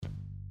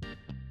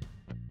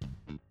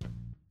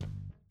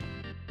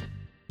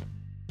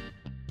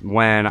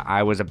when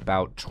I was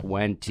about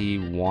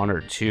 21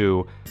 or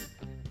 2,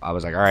 I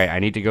was like, all right, I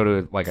need to go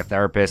to like a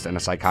therapist and a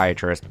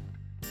psychiatrist.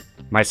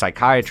 My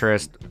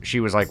psychiatrist, she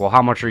was like, well,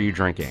 how much are you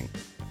drinking?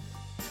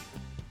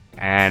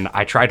 And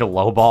I tried to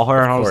lowball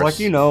her, and I was like,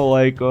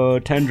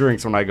 10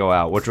 drinks when I go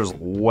out, which was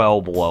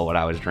well below what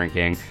I was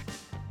drinking.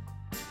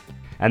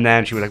 And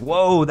then she was like,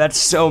 whoa, that's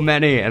so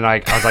many. And I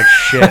was like,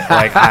 shit,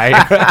 like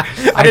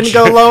I didn't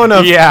go low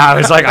enough. Yeah, I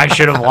was like, I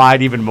should have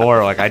lied even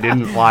more. Like, I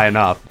didn't lie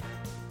enough.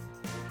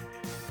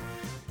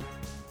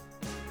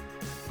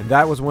 And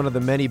that was one of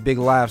the many big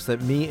laughs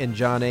that me and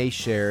John A.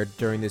 shared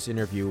during this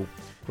interview.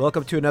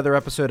 Welcome to another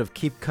episode of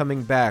Keep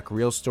Coming Back,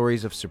 Real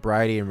Stories of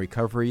Sobriety and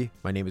Recovery.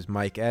 My name is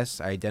Mike S.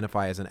 I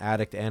identify as an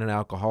addict and an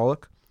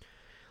alcoholic.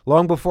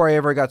 Long before I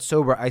ever got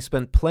sober, I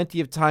spent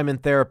plenty of time in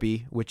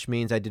therapy, which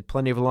means I did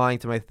plenty of lying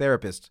to my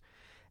therapist.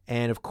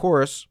 And of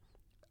course,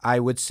 I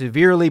would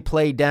severely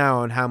play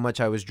down how much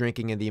I was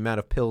drinking and the amount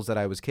of pills that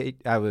I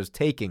was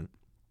taking.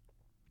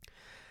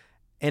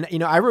 And,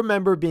 I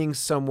remember being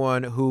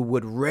someone who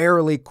would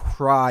rarely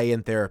cry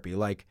in therapy.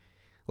 Like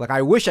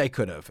I wish I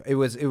could have.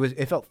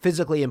 It felt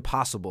physically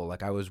impossible.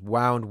 Like I was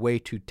wound way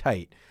too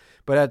tight.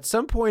 But at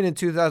some point in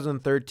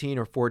 2013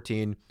 or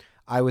 14,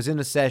 I was in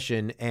a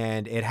session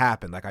and it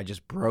happened. Like I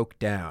just broke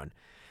down.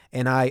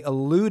 And I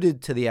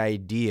alluded to the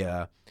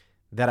idea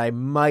that I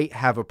might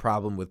have a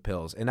problem with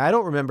pills. And I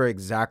don't remember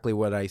exactly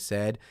what I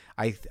said.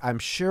 I'm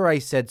sure I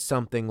said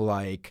something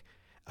like,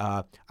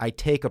 I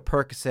take a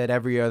Percocet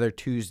every other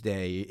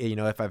Tuesday,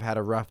 if I've had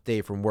a rough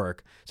day from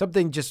work.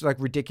 Something just like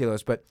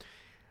ridiculous. But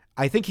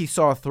I think he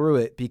saw through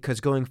it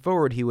because going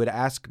forward, he would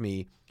ask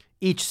me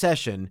each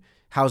session,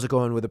 how's it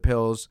going with the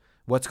pills?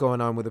 What's going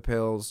on with the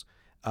pills?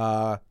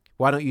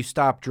 Why don't you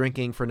stop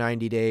drinking for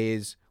 90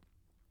 days?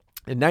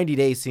 And 90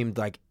 days seemed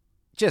like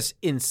just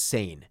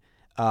insane.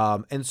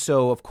 And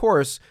so, of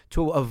course,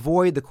 to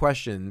avoid the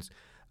questions,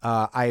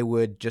 I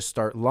would just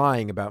start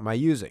lying about my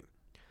using.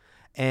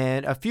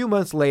 And a few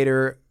months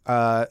later,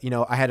 I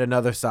had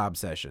another sob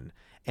session.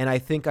 And I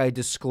think I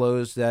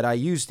disclosed that I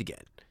used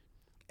again.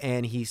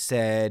 And he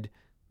said,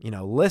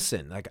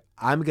 listen, like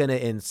I'm going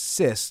to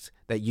insist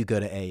that you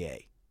go to AA.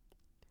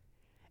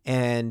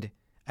 And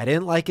I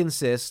didn't like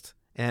insist.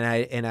 And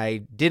I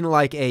didn't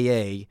like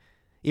AA,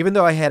 even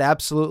though I had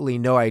absolutely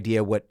no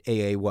idea what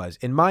AA was.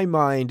 In my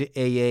mind,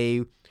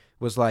 AA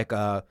was like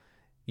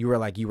you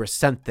were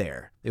sent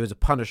there. It was a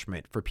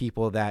punishment for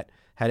people that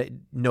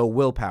had no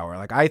willpower.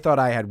 Like I thought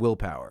I had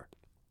willpower.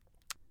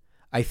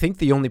 I think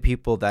the only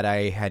people that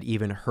I had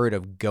even heard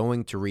of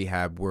going to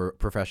rehab were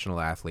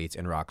professional athletes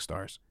and rock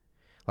stars.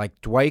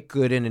 Like Dwight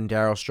Gooden and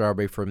Darryl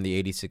Strawberry from the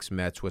 '86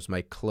 Mets was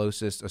my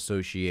closest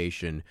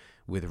association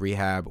with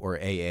rehab or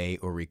AA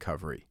or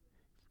recovery.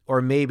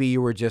 Or maybe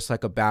you were just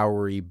like a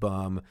Bowery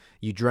bum.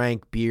 You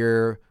drank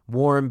beer,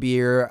 warm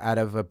beer out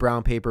of a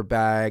brown paper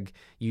bag.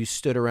 You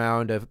stood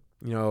around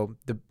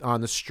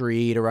on the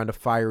street around a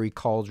fiery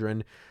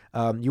cauldron.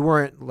 You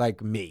weren't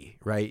like me,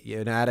 right?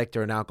 An addict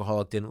or an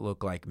alcoholic didn't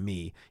look like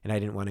me, and I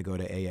didn't want to go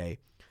to AA.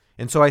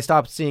 And so I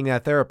stopped seeing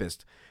that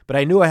therapist. But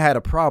I knew I had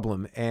a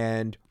problem,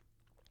 and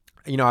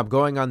I'm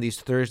going on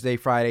these Thursday,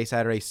 Friday,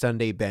 Saturday,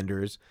 Sunday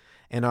benders,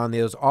 and on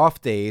those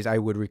off days, I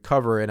would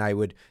recover and I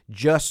would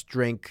just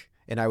drink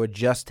and I would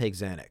just take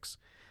Xanax.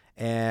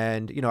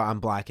 And, I'm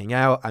blacking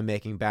out. I'm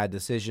making bad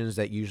decisions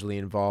that usually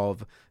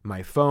involve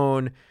my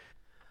phone.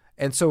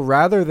 And so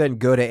rather than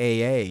go to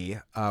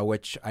AA,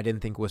 which I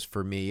didn't think was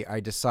for me,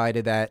 I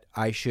decided that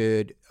I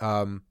should,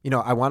 I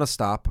want to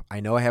stop. I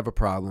know I have a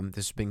problem.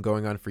 This has been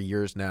going on for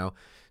years now.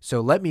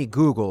 So let me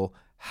Google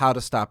how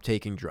to stop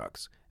taking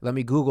drugs. Let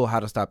me Google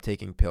how to stop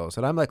taking pills.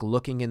 And I'm like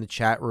looking in the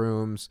chat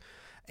rooms,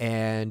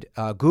 and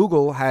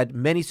Google had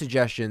many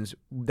suggestions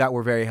that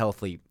were very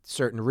healthy.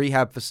 Certain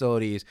rehab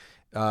facilities,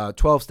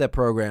 12-step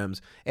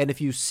programs. And if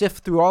you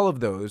sift through all of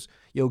those,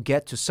 you'll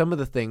get to some of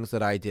the things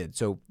that I did.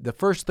 So the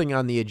first thing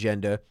on the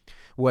agenda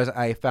was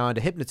I found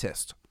a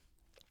hypnotist.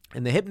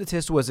 And the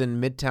hypnotist was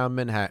in Midtown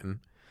Manhattan.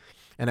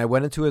 And I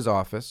went into his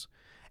office,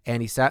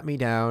 and he sat me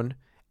down,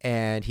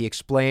 and he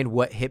explained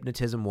what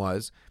hypnotism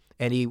was.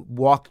 And he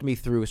walked me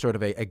through sort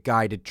of a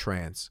guided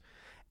trance.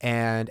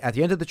 And at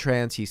the end of the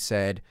trance, he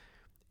said,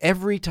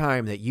 every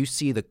time that you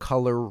see the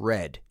color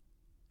red,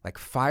 like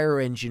fire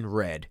engine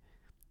red,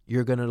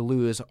 you're going to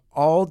lose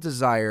all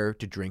desire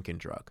to drink and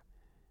drug.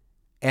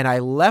 And I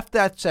left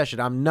that session.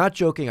 I'm not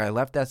joking. I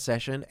left that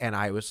session and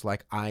I was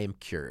like, I am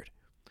cured.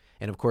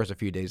 And of course, a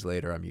few days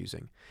later, I'm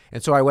using.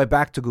 And so I went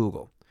back to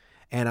Google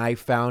and I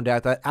found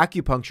out that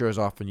acupuncture is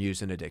often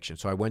used in addiction.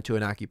 So I went to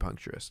an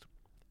acupuncturist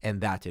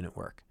and that didn't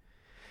work.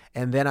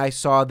 And then I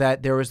saw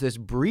that there was this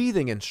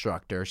breathing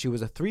instructor. She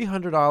was a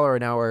 $300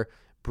 an hour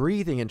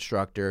breathing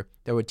instructor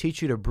that would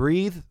teach you to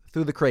breathe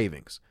through the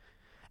cravings.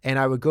 And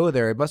I would go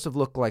there. It must have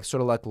looked like sort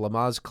of like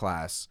Lamaze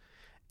class.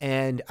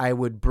 And I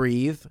would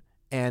breathe,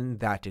 and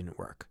that didn't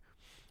work.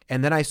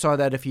 And then I saw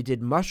that if you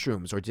did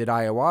mushrooms or did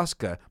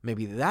ayahuasca,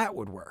 maybe that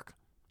would work.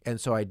 And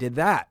so I did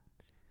that,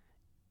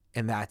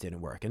 and that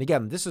didn't work. And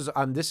again, this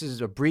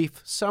is a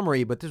brief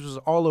summary, but this was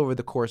all over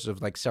the course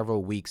of like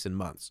several weeks and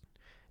months.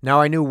 Now,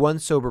 I knew one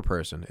sober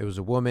person. It was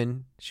a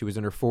woman. She was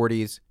in her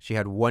 40s. She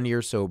had 1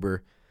 year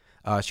sober.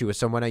 She was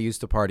someone I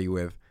used to party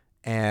with.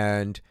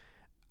 And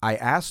I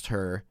asked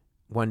her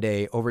one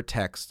day over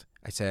text,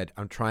 I said,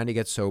 I'm trying to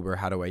get sober.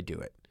 How do I do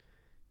it?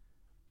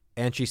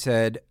 And she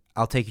said,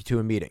 I'll take you to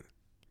a meeting.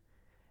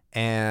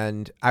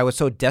 And I was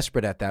so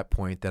desperate at that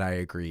point that I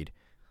agreed.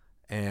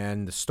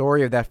 And the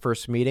story of that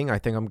first meeting, I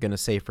think I'm going to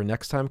save for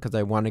next time because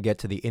I want to get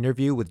to the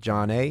interview with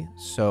John A.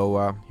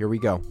 So here we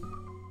go.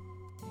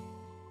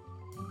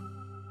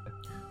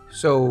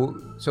 So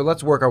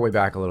let's work our way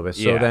back a little bit.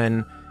 So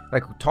then,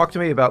 like, talk to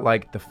me about,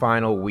 like, the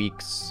final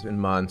weeks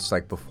and months,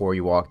 like, before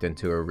you walked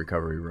into a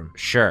recovery room.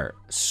 Sure.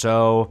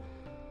 So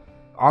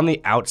on the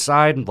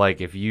outside,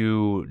 like, if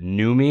you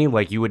knew me,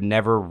 like, you would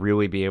never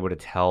really be able to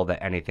tell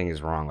that anything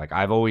is wrong. Like,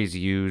 I've always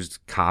used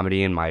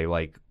comedy and my,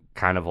 like,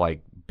 kind of,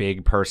 like,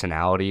 big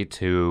personality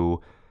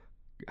to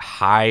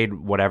hide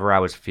whatever I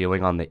was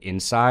feeling on the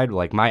inside.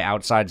 Like, my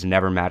outsides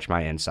never match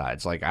my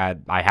insides. Like, I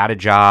had a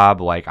job,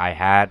 like, I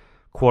had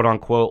quote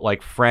unquote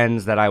like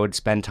friends that I would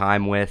spend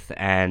time with,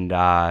 and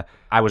I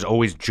was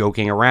always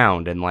joking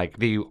around, and like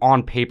the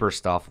on paper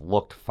stuff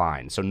looked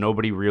fine, so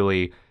nobody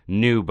really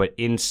knew, but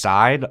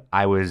inside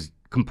I was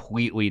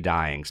completely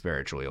dying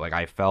spiritually. Like,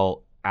 I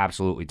felt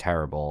absolutely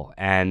terrible.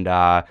 And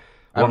I've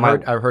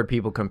heard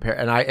people compare,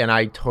 and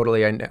I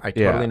totally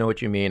know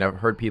what you mean. I've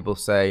heard people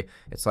say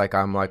it's like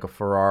I'm like a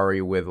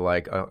Ferrari with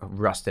like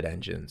rusted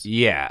engines.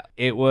 Yeah,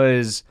 it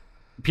was.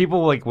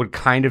 People like would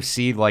kind of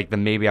see like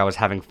maybe I was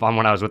having fun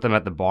when I was with them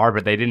at the bar,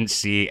 but they didn't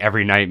see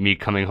every night me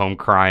coming home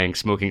crying,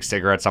 smoking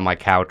cigarettes on my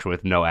couch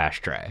with no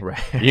ashtray.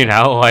 Right. You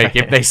know, like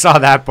if they saw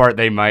that part,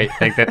 they might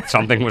think that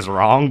something was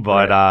wrong.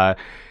 But right.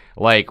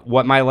 Like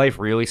what my life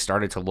really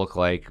started to look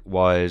like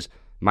was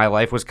my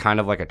life was kind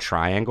of like a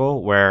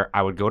triangle where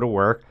I would go to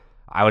work.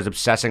 I was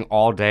obsessing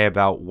all day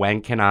about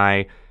when can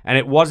I, and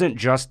it wasn't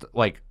just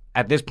like,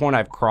 at this point,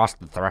 I've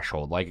crossed the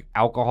threshold. Like,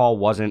 alcohol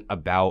wasn't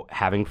about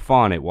having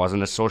fun. It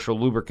wasn't a social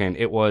lubricant.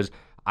 It was,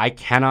 I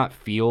cannot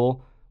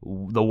feel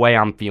the way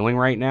I'm feeling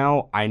right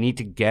now. I need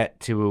to get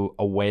to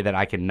a way that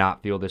I can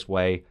not feel this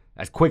way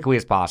as quickly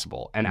as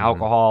possible. And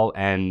alcohol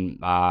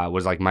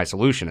was like my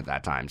solution at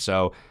that time.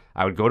 So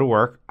I would go to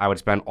work. I would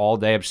spend all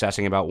day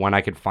obsessing about when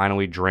I could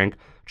finally drink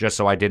just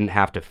so I didn't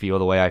have to feel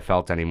the way I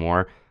felt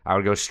anymore. I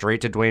would go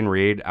straight to Duane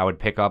Reade. I would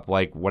pick up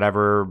like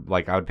whatever,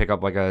 like I would pick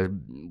up like a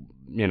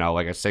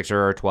 6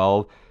 or a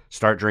 12,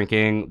 start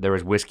drinking. There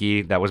was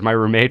whiskey that was my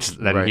roommate's.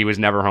 Then right. He was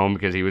never home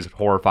because he was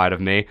horrified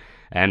of me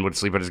and would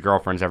sleep at his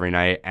girlfriend's every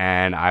night.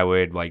 And I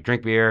would like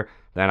drink beer.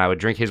 Then I would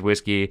drink his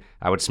whiskey.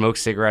 I would smoke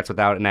cigarettes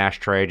without an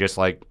ashtray, just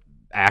like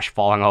ash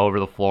falling all over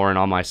the floor and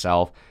on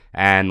myself,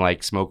 and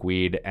like smoke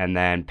weed, and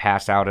then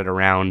pass out at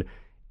around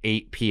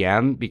 8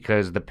 p.m.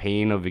 because the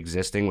pain of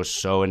existing was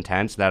so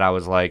intense that I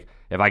was like,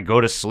 if I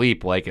go to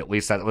sleep, like at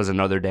least that was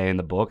another day in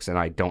the books and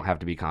I don't have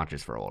to be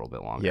conscious for a little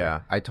bit longer. Yeah,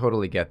 I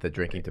totally get the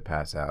drinking to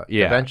pass out.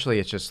 Yeah. Eventually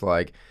it's just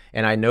like,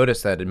 and I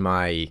noticed that in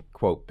my,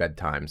 quote,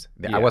 bedtimes,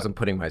 I wasn't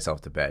putting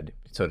myself to bed,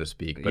 so to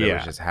speak, but it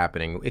was just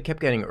happening. It kept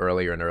getting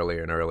earlier and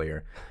earlier and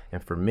earlier.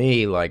 And for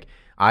me, like,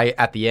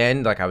 at the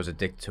end, like I was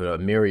addicted to a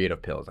myriad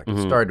of pills. Like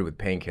it started with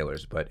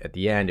painkillers, but at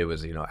the end it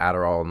was,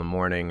 Adderall in the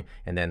morning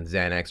and then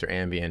Xanax or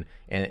Ambien.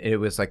 And it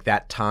was like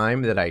that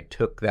time that I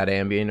took that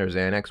Ambien or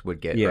Xanax would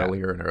get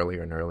earlier and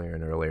earlier and earlier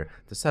and earlier.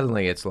 So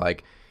suddenly it's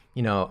like,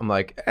 I'm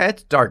like,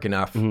 it's dark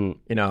enough,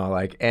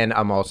 like, and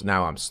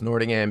I'm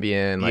snorting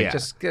Ambien. Like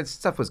just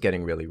stuff was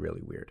getting really,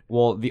 really weird.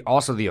 Well, the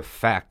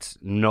effect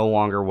no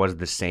longer was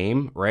the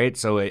same, right?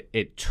 So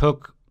it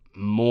took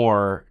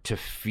more to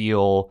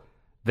feel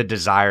the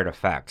desired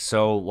effect.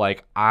 So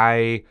like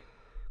I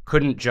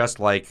couldn't just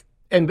like,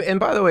 and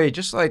by the way,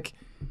 just like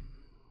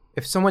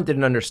if someone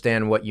didn't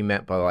understand what you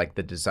meant by like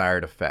the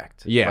desired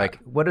effect, like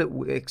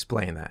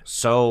explain that.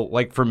 So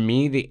like for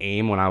me, the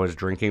aim when I was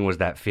drinking was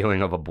that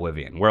feeling of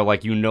oblivion where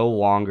like you no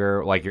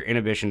longer, like your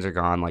inhibitions are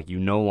gone, like you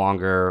no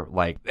longer,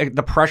 like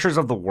the pressures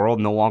of the world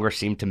no longer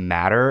seem to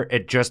matter.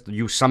 It just,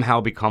 you somehow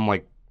become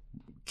like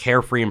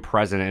carefree and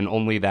present, and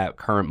only that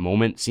current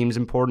moment seems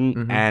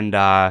important.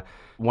 And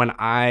when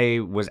I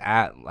was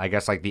at, I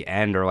guess, like the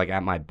end or like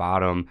at my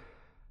bottom,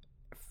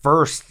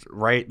 first,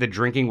 right, the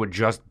drinking would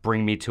just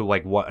bring me to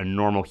like what a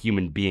normal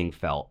human being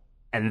felt.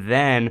 And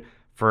then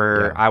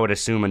for, I would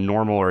assume, a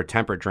normal or a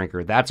temperate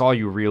drinker, that's all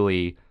you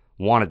really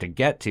wanted to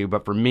get to.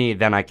 But for me,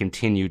 then I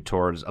continued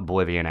towards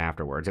oblivion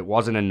afterwards. It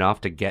wasn't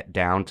enough to get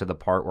down to the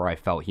part where I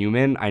felt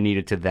human. I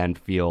needed to then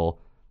feel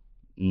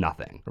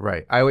nothing.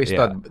 Right. I always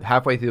thought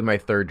halfway through my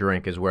third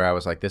drink is where I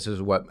was like, this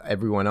is what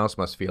everyone else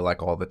must feel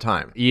like all the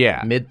time.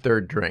 Yeah.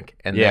 Mid-third drink.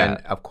 And then,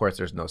 of course,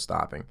 there's no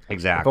stopping.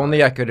 Exactly. If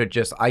only I could have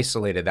just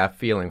isolated that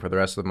feeling for the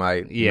rest of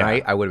my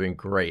night, I would have been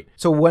great.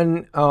 So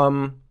when,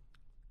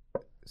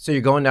 so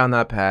you're going down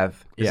that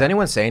path. Does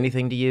anyone say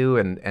anything to you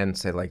and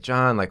say like,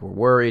 John, like we're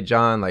worried,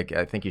 John, like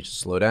I think you should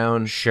slow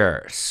down?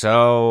 Sure.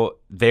 So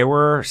there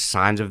were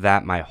signs of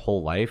that my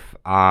whole life.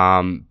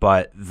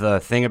 But the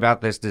thing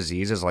about this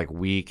disease is like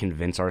we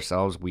convince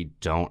ourselves we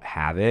don't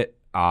have it.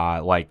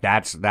 Like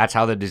that's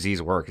how the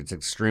disease works. It's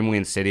extremely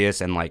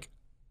insidious, and like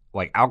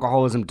like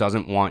alcoholism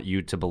doesn't want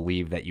you to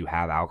believe that you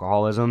have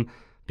alcoholism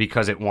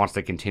because it wants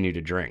to continue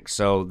to drink.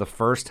 So the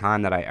first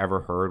time that I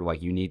ever heard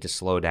like you need to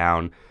slow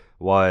down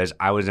was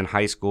I was in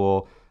high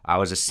school. I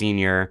was a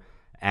senior,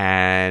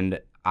 and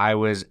I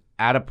was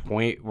at a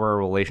point where a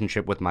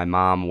relationship with my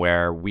mom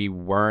where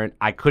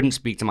I couldn't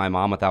speak to my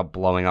mom without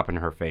blowing up in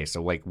her face.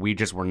 So like we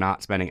just were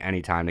not spending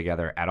any time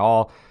together at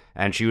all.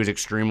 And she was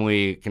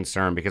extremely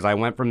concerned because I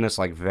went from this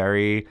like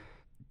very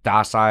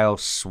docile,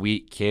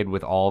 sweet kid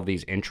with all of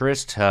these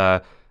interests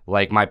to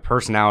like my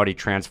personality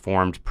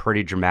transformed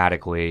pretty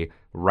dramatically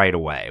right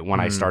away when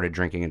I started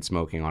drinking and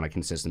smoking on a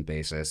consistent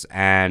basis.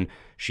 And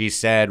she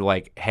said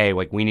like, hey,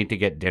 like we need to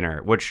get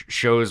dinner, which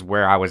shows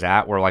where I was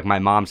at, where like my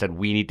mom said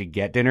we need to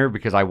get dinner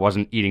because I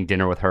wasn't eating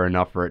dinner with her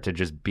enough for it to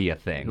just be a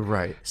thing.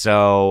 Right.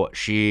 So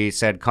she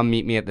said, come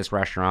meet me at this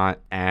restaurant.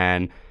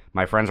 And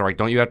my friends were like,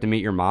 don't you have to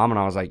meet your mom? And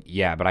I was like,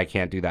 yeah, but I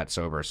can't do that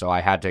sober. So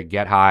I had to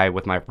get high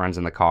with my friends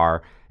in the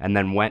car and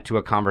then went to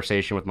a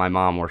conversation with my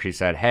mom where she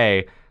said,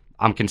 hey,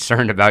 I'm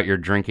concerned about your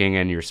drinking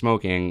and your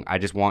smoking. I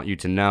just want you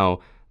to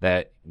know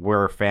that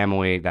we're a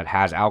family that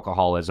has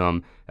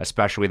alcoholism,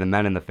 especially the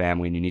men in the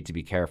family, and you need to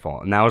be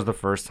careful. And that was the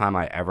first time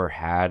I ever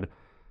had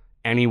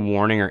any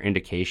warning or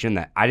indication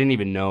that I didn't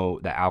even know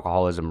that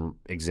alcoholism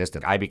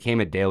existed. I became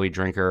a daily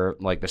drinker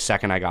like the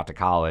second I got to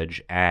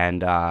college.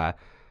 And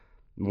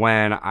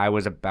when I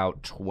was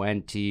about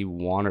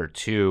 21 or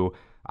 2,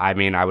 I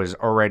mean, I was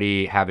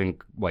already having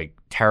like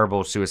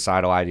terrible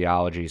suicidal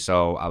ideology.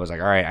 So I was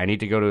like, all right, I need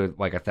to go to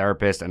like a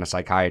therapist and a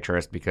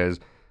psychiatrist because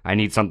I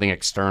need something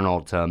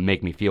external to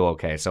make me feel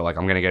okay. So like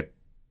I'm going to get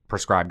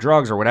prescribed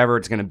drugs or whatever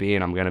it's going to be,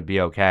 and I'm going to be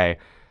okay.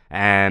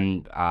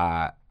 And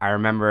I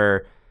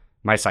remember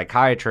my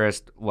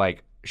psychiatrist,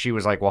 like, she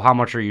was like, well, how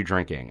much are you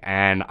drinking?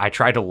 And I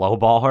tried to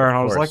lowball her, and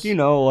I was like,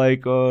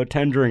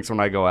 10 drinks when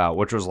I go out,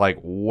 which was like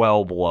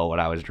well below what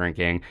I was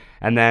drinking.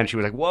 And then she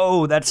was like,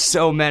 whoa, that's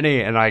so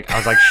many. And I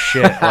was like,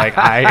 shit, like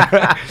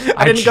I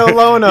didn't go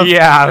low enough.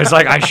 Yeah, I was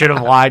like, I should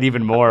have lied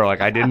even more.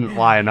 Like I didn't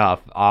lie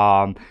enough.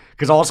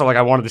 Because also like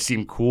I wanted to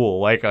seem cool.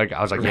 Like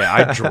I was like, yeah,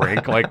 I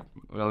drink. Like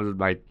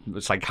my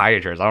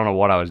psychiatrist. I don't know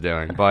what I was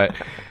doing, but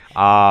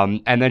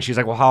and then she's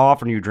like, well, how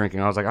often are you drinking?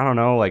 I was like, I don't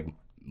know, like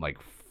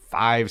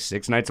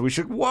 5-6 nights a week.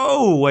 She's like,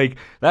 whoa, like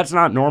that's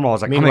not normal. I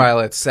was like, meanwhile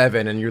it's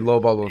 7 and you're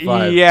lowballed with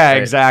 5. Yeah, right?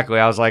 Exactly.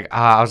 I was like,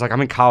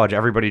 I'm in college.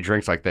 Everybody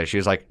drinks like this. She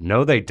was like,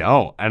 no, they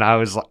don't. And I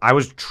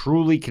was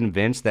truly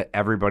convinced that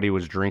everybody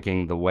was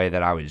drinking the way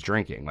that I was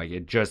drinking. Like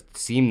it just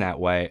seemed that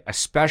way,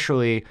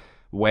 especially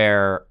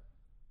where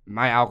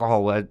my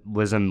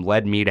alcoholism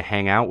led me to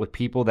hang out with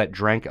people that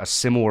drank a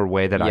similar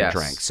way that I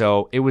drank.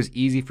 So it was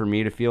easy for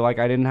me to feel like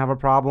I didn't have a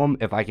problem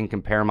if I can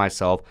compare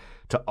myself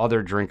to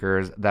other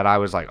drinkers that I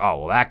was like, oh,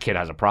 well, that kid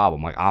has a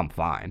problem. Like, I'm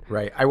fine.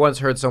 Right. I once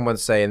heard someone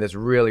say, and this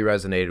really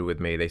resonated with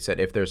me, they said,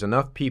 if there's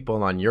enough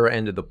people on your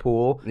end of the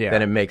pool,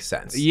 then it makes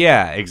sense.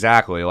 Yeah,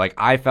 exactly. Like,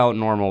 I felt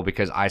normal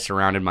because I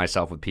surrounded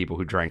myself with people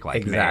who drank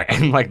like me.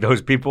 And, like,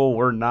 those people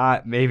were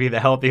not maybe the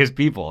healthiest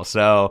people.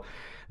 So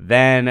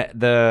then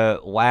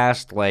the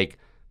last, like,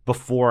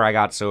 before I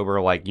got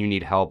sober, like, you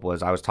need help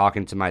was I was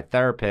talking to my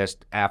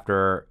therapist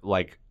after,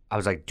 like, I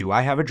was like, do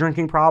I have a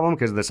drinking problem?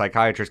 Because the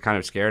psychiatrist kind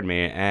of scared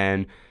me.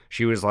 And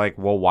she was like,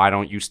 well, why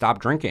don't you stop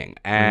drinking?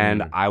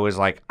 And I was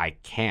like, I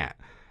can't.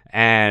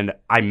 And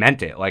I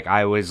meant it. Like,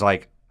 I was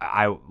like,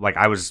 I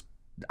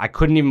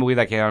couldn't even believe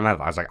that came out of my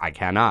mouth. I was like, I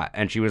cannot.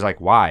 And she was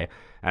like, why?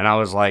 And I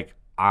was like,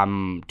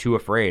 I'm too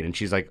afraid. And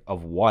she's like,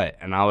 of what?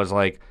 And I was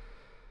like,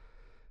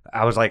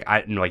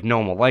 no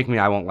one will like me.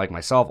 I won't like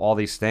myself, all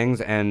these things.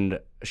 And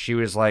she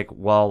was like,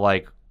 well,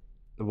 like,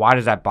 why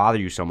does that bother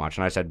you so much?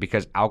 And I said,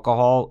 because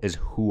alcohol is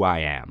who I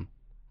am.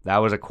 That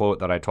was a quote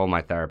that I told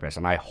my therapist,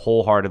 and I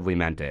wholeheartedly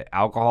meant it.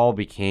 Alcohol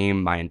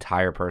became my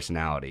entire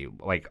personality.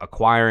 Like,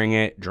 acquiring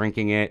it,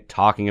 drinking it,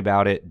 talking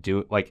about it,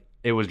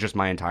 it was just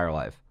my entire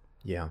life.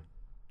 Yeah.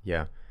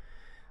 Yeah.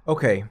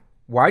 Okay.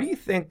 Why do you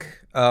think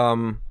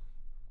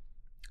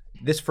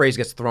this phrase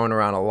gets thrown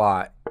around a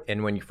lot,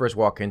 and when you first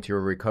walk into a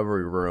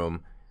recovery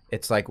room,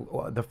 it's like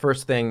the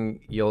first thing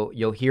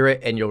you'll hear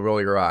it and you'll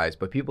roll your eyes.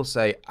 But people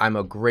say, I'm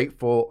a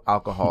grateful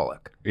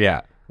alcoholic.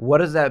 Yeah. What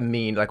does that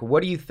mean? Like,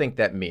 what do you think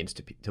that means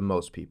to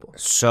most people?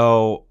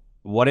 So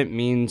what it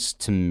means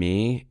to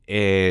me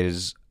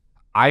is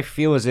I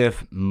feel as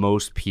if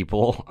most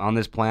people on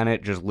this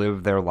planet just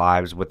live their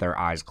lives with their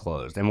eyes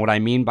closed. And what I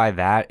mean by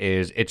that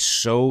is it's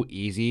so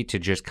easy to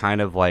just kind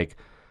of like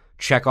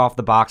check off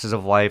the boxes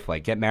of life,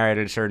 like get married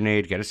at a certain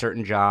age, get a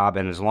certain job,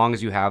 and as long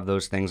as you have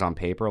those things on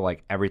paper,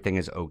 like everything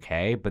is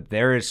okay. But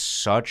there is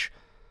such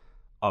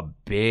a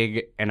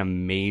big and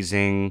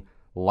amazing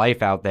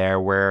life out there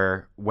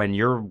where when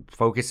you're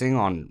focusing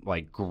on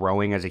like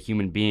growing as a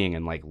human being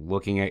and like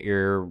looking at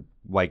your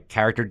like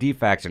character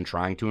defects and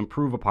trying to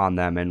improve upon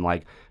them and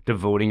like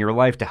devoting your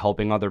life to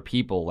helping other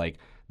people, like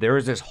there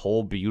is this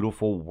whole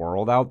beautiful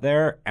world out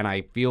there. And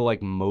I feel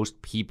like most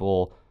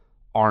people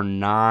are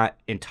not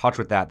in touch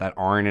with that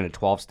aren't in a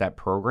 12-step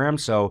program.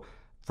 So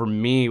for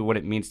me, what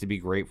it means to be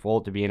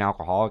grateful to be an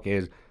alcoholic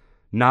is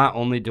not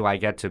only do I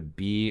get to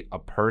be a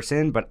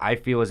person, but I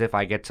feel as if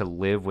I get to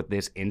live with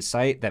this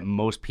insight that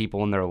most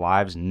people in their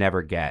lives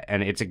never get.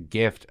 And it's a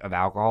gift of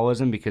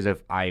alcoholism, because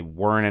if I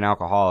weren't an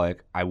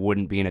alcoholic, I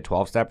wouldn't be in a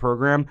 12-step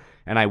program,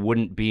 and I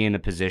wouldn't be in a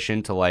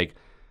position to like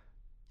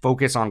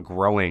focus on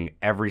growing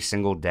every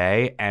single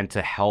day and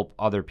to help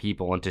other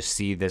people and to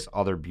see this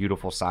other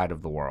beautiful side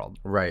of the world.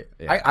 Right.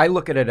 Yeah. I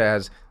look at it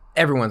as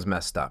everyone's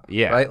messed up.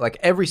 Yeah. Right? Like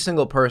every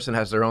single person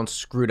has their own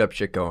screwed up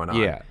shit going on.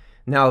 Yeah.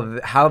 Now,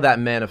 how that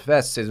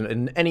manifests is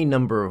in any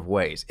number of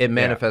ways. It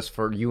manifests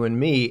for you and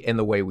me in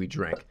the way we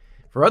drink.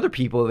 For other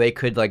people, they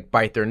could like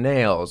bite their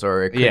nails,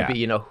 or it could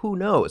be, who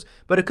knows?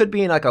 But it could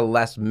be in like a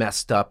less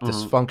messed up,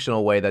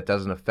 dysfunctional way that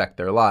doesn't affect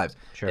their lives.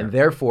 Sure. And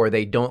therefore,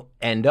 they don't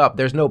end up.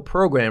 There's no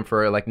program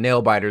for like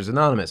Nail Biters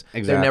Anonymous.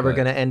 Exactly. They're never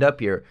going to end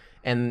up here.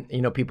 And,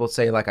 people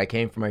say like, I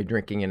came for my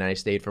drinking and I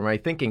stayed for my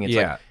thinking. It's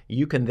like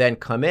you can then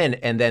come in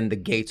and then the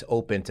gates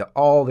open to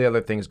all the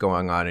other things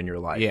going on in your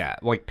life. Yeah.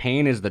 Like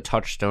pain is the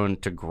touchstone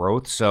to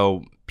growth.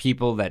 So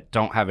people that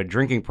don't have a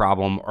drinking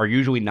problem are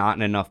usually not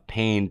in enough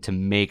pain to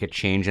make a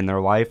change in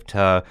their life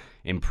to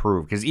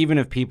improve. Because even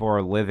if people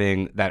are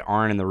living that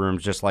aren't in the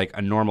rooms just like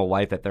a normal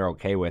life that they're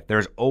okay with,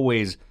 there's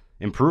always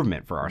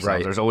improvement for ourselves.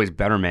 Right. There's always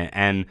betterment.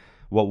 And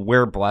what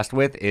we're blessed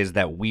with is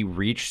that we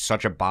reach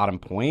such a bottom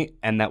point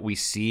and that we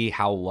see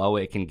how low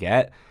it can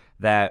get,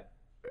 that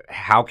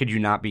how could you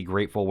not be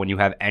grateful when you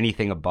have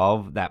anything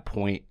above that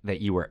point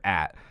that you were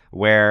at,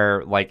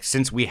 where like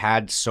since we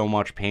had so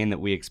much pain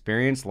that we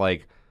experienced,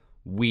 like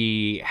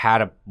we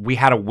had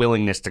a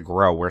willingness to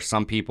grow, where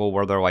some people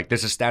where they're like,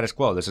 this is status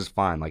quo, this is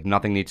fine, like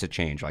nothing needs to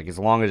change, like as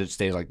long as it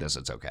stays like this,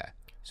 it's okay.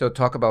 So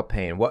talk about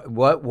pain.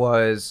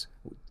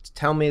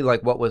 Tell me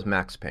like what was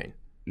max pain?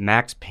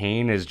 Max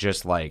pain is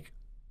just like,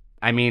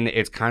 I mean,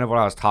 it's kind of what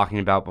I was talking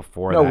about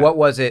before. No, what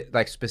was it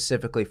like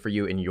specifically for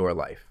you in your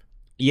life?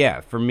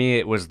 Yeah, for me,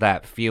 it was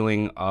that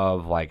feeling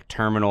of like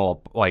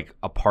terminal, like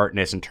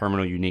apartness and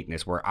terminal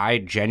uniqueness, where I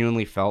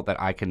genuinely felt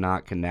that I could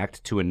not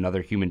connect to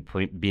another human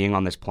being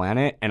on this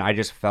planet, and I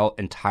just felt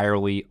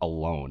entirely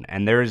alone.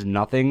 And there is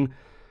nothing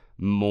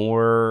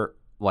more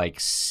like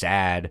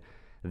sad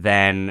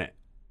than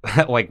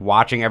like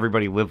watching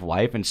everybody live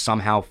life and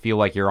somehow feel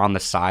like you're on the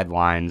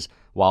sidelines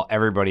while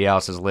everybody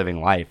else is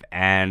living life.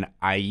 And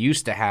I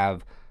used to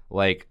have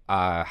like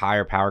a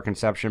higher power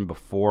conception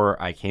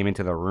before I came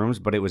into the rooms,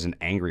 but it was an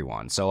angry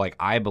one. So like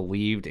I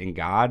believed in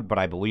God, but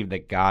I believed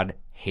that God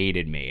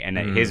hated me and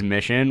that his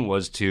mission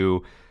was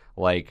to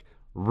like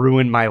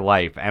ruin my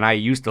life. And I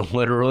used to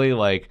literally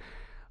like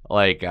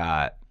when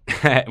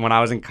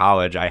I was in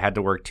college, I had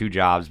to work 2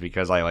 jobs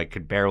because I like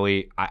could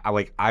barely,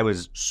 I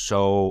was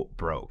so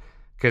broke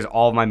because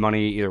all of my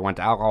money either went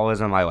to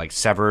alcoholism. I like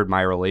severed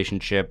my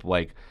relationship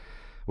like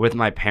with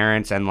my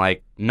parents, and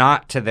like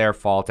not to their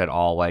fault at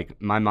all.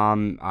 Like my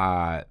mom,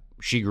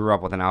 she grew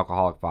up with an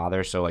alcoholic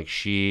father, so like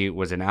she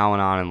was in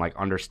Al-Anon and like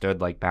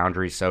understood like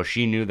boundaries, so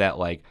she knew that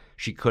like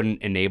she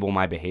couldn't enable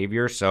my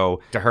behavior.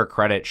 So to her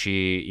credit,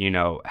 she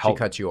helped. She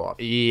cut you off.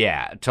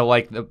 Yeah, to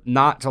like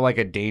not to like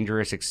a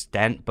dangerous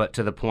extent, but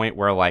to the point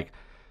where like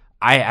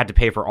I had to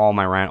pay for all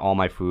my rent, all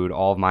my food,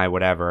 all of my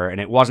whatever, and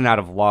it wasn't out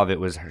of love.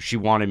 It was she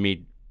wanted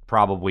me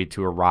probably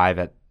to arrive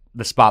at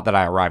the spot that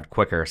I arrived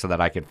quicker so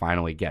that I could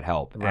finally get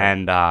help. Right.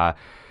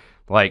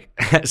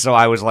 And so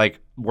I was like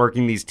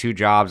working these 2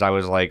 jobs. I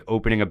was like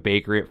opening a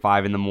bakery at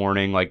 5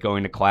 a.m, like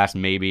going to class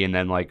maybe, and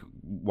then like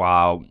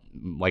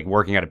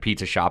working at a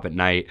pizza shop at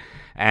night.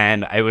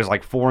 And it was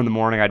like 4 a.m.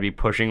 I'd be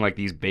pushing like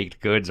these baked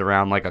goods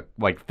around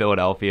like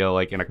Philadelphia,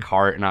 like in a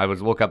cart. And I would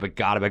look up at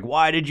God. I'm like,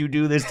 why did you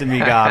do this to me,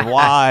 God?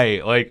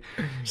 Why? Like,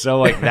 so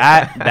like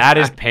that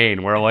is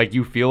pain, where like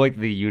you feel like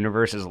the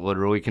universe is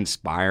literally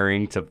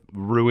conspiring to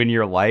ruin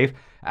your life.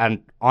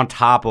 And on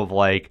top of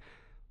like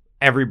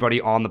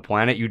everybody on the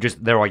planet,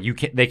 they're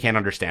like, they can't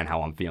understand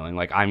how I'm feeling.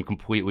 Like I'm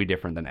completely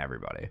different than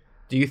everybody.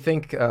 Do you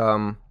think,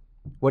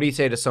 what do you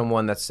say to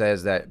someone that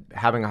says that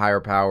having a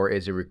higher power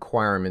is a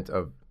requirement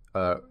of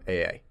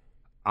AA?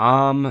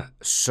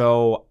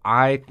 So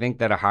I think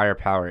that a higher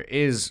power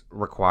is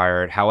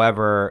required.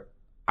 However,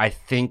 I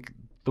think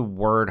the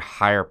word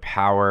higher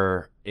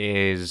power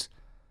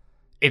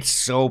it's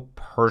so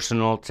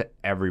personal to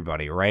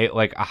everybody, right?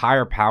 Like a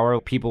higher power,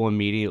 people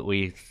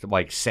immediately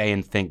like say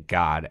and think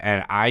God.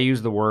 And I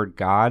use the word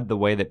God the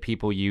way that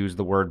people use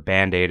the word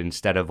Band-Aid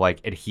instead of like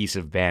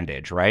adhesive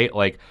bandage, right?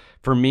 Like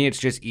for me, it's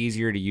just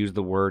easier to use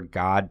the word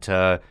God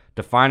to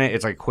define it.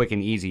 It's like quick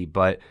and easy,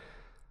 but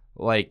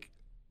like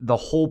the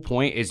whole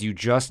point is you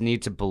just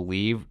need to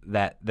believe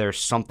that there's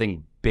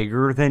something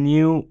bigger than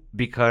you,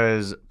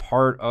 because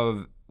part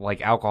of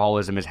like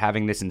alcoholism is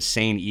having this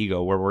insane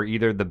ego where we're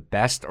either the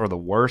best or the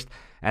worst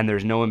and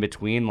there's no in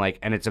between, like,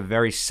 and it's a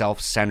very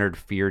self-centered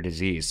fear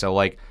disease. So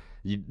like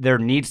there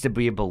needs to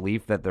be a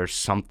belief that there's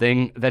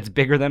something that's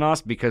bigger than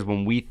us, because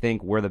when we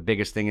think we're the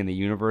biggest thing in the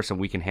universe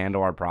and we can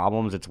handle our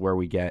problems, it's where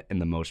we get in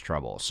the most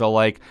trouble. So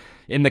like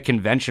in the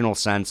conventional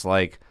sense,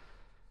 like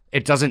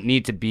it doesn't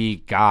need to be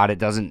God. It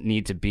doesn't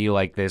need to be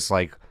like this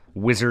like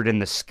wizard in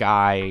the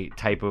sky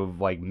type of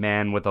like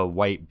man with a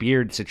white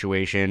beard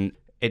situation.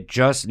 it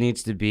just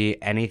needs to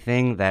be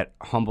anything that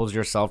humbles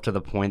yourself to the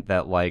point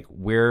that, like,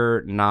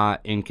 we're not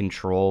in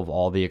control of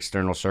all the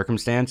external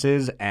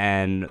circumstances.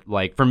 And,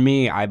 like, for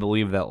me, I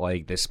believe that,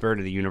 like, the spirit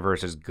of the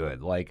universe is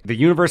good. Like, the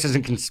universe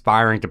isn't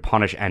conspiring to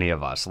punish any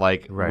of us.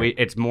 Like,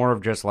 it's more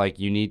of just, like,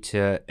 you need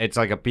to, it's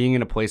like being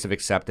in a place of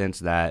acceptance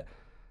that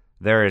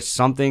there is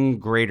something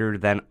greater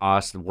than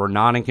us. We're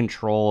not in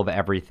control of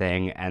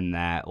everything, and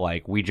that,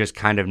 like, we just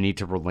kind of need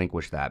to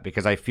relinquish that,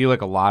 because I feel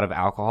like a lot of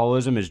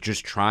alcoholism is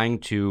just trying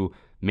to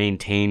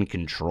maintain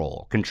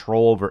control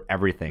over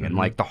everything. And,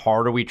 like, the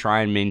harder we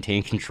try and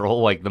maintain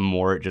control, like, the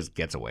more it just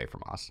gets away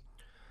from us.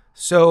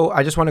 So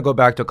I just want to go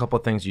back to a couple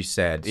of things you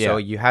said. Yeah. So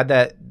you had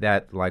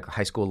that like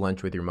high school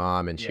lunch with your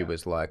mom, and she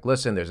was like,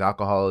 listen, there's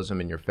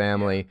alcoholism in your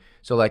family.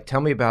 So, like,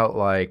 tell me about,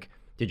 like,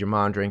 did your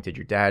mom drink? Did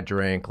your dad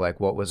drink? Like,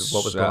 what was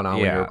going on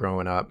when you were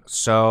growing up?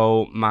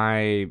 So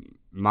my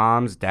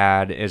mom's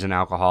dad is an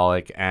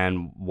alcoholic,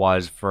 and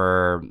was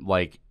for,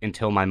 like,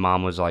 until my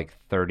mom was, like,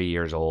 30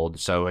 years old.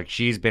 So, like,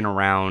 she's been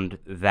around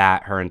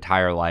that her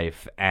entire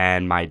life.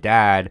 And my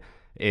dad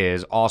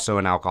is also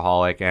an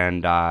alcoholic,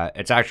 and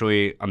it's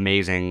actually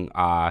amazing.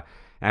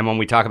 And when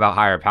we talk about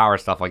higher power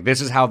stuff, like,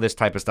 this is how this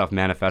type of stuff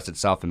manifests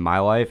itself in my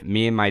life.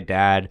 Me and my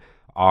dad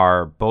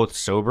are both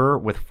sober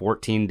with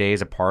 14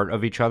 days apart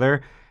of each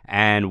other,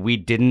 and we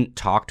didn't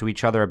talk to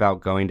each other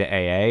about going to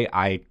AA.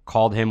 I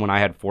called him when I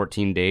had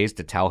 14 days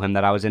to tell him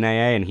that I was in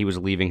AA, and he was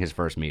leaving his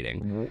first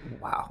meeting.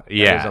 Wow. That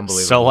yeah. is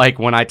unbelievable. So, like,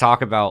 when I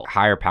talk about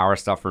higher power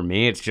stuff, for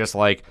me, it's just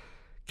like,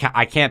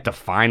 I can't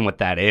define what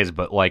that is,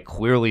 but, like,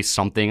 clearly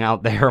something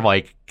out there,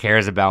 like,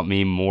 cares about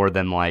me more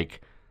than,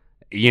 like,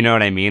 you know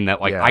what I mean?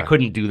 That, like, I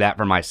couldn't do that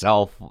for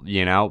myself,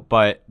 you know?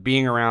 But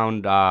being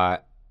around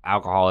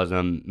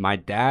alcoholism, my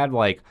dad,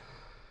 like,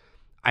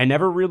 I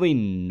never really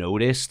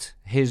noticed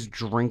his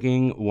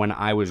drinking when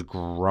I was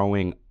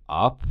growing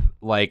up.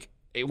 Like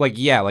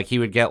yeah, like, he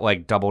would get,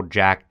 like, double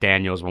Jack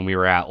Daniels when we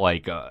were at,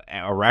 like,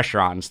 a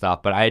restaurant and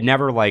stuff, but I had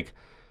never, like,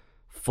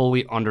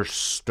 fully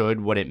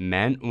understood what it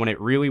meant. When it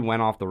really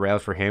went off the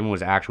rails for him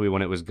was actually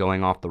when it was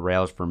going off the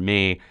rails for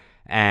me.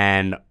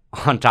 And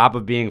on top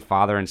of being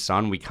father and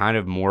son, we kind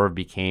of more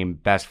became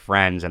best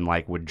friends, and,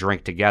 like, would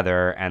drink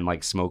together and,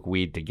 like, smoke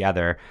weed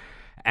together.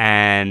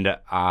 And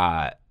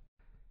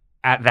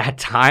at that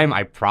time,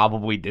 I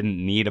probably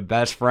didn't need a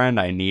best friend.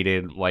 I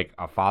needed, like,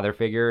 a father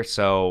figure.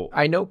 So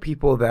I know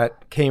people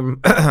that came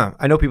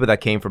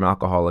from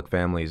alcoholic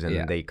families,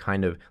 and they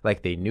kind of,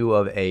 like, they knew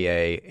of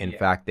AA. In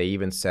fact, they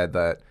even said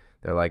that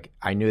they're like,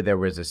 I knew there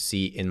was a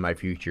seat in my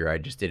future. I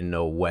just didn't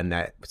know when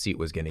that seat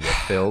was going to get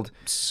filled.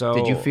 So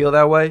did you feel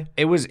that way?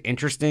 It was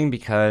interesting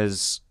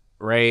because,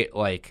 right,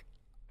 like,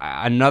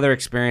 another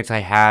experience I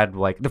had,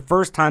 like, the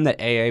first time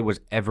that AA was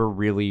ever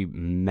really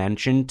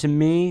mentioned to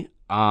me,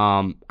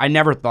 I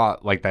never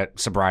thought, like, that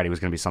sobriety was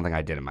going to be something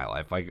I did in my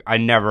life. Like, I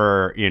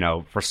never,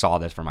 foresaw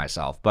this for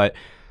myself. But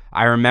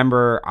I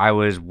remember I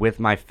was with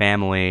my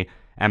family,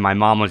 and my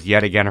mom was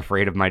yet again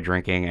afraid of my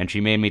drinking, and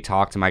she made me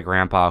talk to my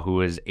grandpa, who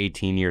was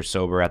 18 years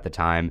sober at the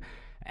time.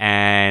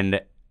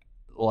 And,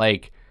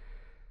 like,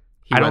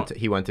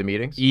 he went to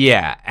meetings?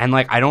 Yeah, and,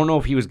 like, I don't know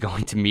if he was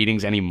going to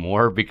meetings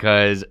anymore,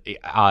 because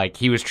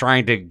he was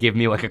trying to give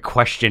me, like, a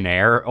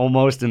questionnaire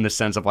almost, in the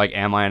sense of, like,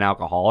 am I an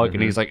alcoholic?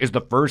 And he's like, is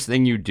the first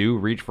thing you do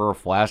reach for a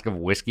flask of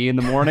whiskey in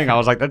the morning? I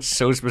was like, that's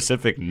so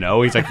specific.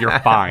 No. He's like, you're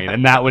fine.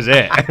 And that was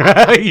it.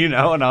 And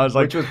I was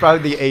like, which was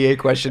probably the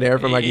AA questionnaire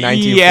from, like,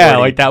 1940. Yeah,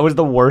 like, that was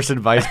the worst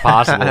advice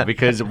possible,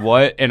 because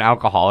what an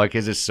alcoholic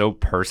is so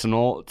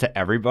personal to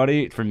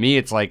everybody. For me,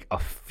 it's like a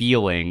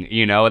feeling,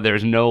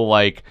 there's no,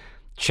 like,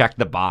 check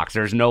the box.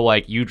 There's no,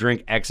 like, you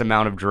drink X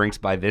amount of drinks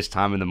by this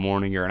time in the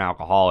morning, you're an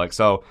alcoholic.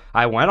 So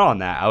I went on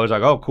that. I was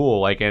like, oh, cool.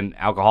 Like, an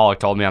alcoholic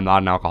told me I'm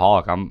not an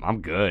alcoholic.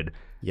 I'm good.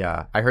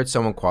 Yeah. I heard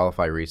someone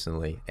qualify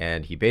recently,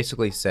 and he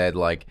basically said,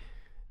 like,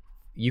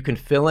 you can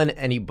fill in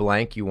any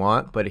blank you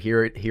want, but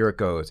here it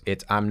goes.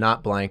 It's, I'm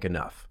not blank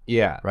enough.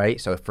 Yeah. Right?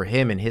 So for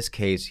him, in his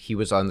case, he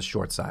was on the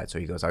short side. So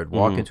he goes, I would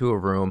walk into a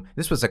room.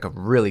 This was, like, a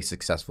really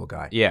successful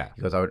guy. Yeah.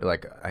 He goes,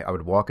 I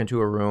would walk into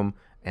a room,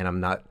 and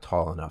I'm not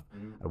tall enough.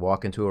 I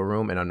walk into a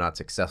room and I'm not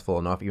successful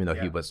enough, even though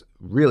he was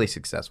really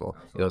successful.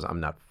 He goes, I'm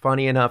not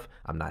funny enough.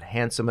 I'm not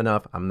handsome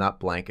enough. I'm not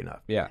blank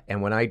enough. Yeah.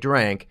 And when I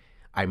drank,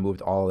 I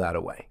moved all of that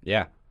away.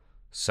 Yeah.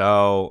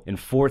 So in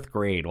 4th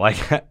grade, like,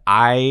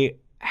 I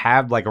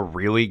had, like, a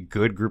really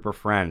good group of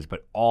friends,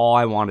 but all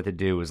I wanted to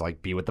do was,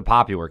 like, be with the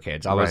popular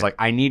kids. I was like,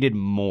 I needed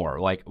more.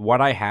 Like,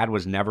 what I had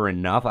was never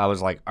enough. I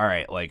was like, all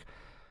right, like,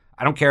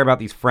 I don't care about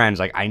these friends.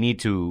 Like, I need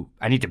to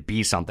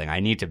be something.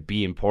 I need to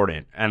be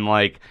important. And,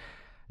 like,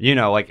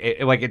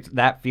 it's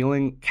that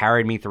feeling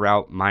carried me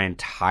throughout my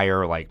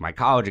entire, like, my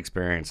college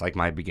experience, like,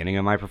 my beginning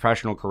of my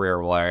professional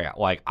career, where,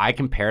 like, I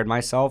compared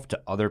myself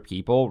to other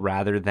people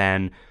rather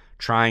than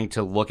trying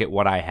to look at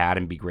what I had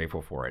and be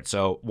grateful for it.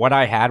 So what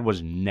I had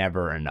was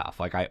never enough.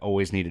 Like, I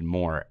always needed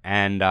more.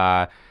 And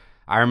I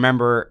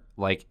remember,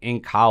 like, in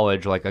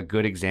college, like, a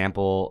good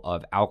example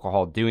of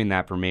alcohol doing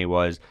that for me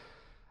was,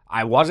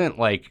 I wasn't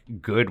like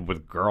good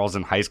with girls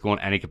in high school in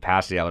any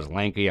capacity. I was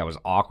lanky, I was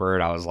awkward,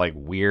 I was like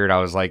weird.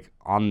 I was like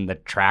on the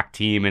track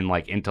team and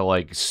like into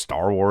like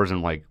Star Wars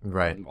and like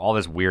all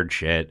this weird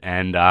shit.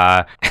 And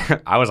I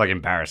was like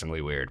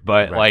embarrassingly weird.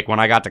 But like when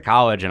I got to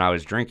college and I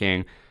was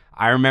drinking,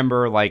 I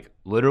remember like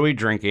literally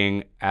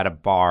drinking at a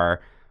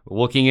bar,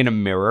 looking in a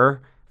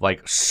mirror,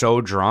 like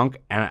so drunk,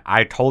 and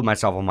I told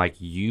myself, I'm like,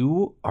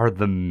 you are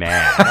the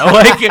man.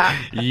 Like,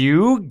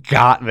 you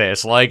got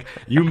this. Like,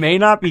 you may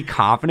not be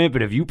confident,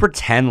 but if you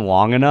pretend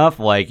long enough,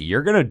 like,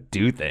 you're gonna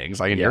do things.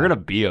 Like, and you're gonna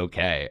be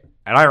okay.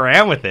 And I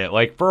ran with it.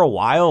 Like, for a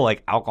while,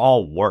 like,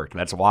 alcohol worked.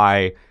 That's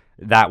why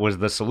that was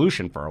the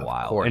solution for a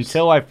while.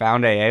 Until I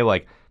found AA,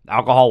 like,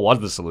 alcohol was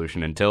the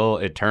solution until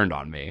it turned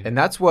on me. And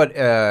that's what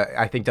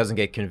I think doesn't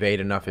get conveyed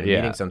enough in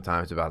meetings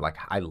sometimes about, like,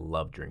 I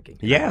love drinking.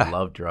 I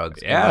love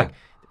drugs. Yeah. And, like,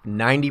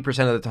 90%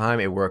 of the time,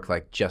 it worked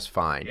like just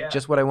fine,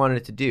 just what I wanted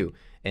it to do.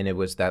 And it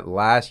was that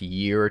last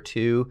year or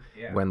two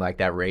when like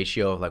that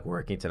ratio of like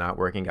working to not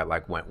working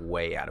went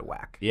way out of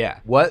whack. Yeah.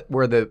 What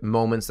were the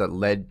moments that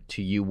led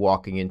to you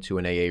walking into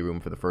an AA room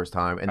for the first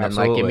time? And then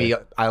like give me,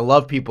 I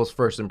love people's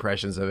first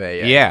impressions of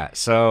AA. Yeah.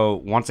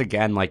 So once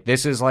again, like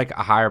this is like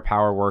a higher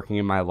power working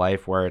in my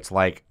life where it's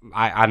like,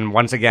 and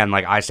once again,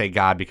 like I say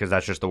God because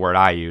that's just the word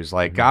I use.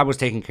 Like God was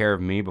taking care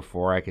of me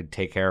before I could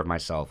take care of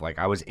myself. Like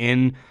I was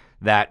in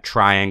that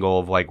triangle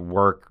of like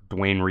work,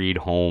 Dwayne Reed,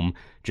 home,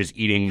 just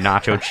eating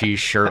nacho cheese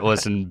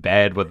shirtless in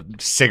bed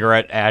with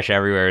cigarette ash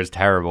everywhere is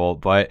terrible.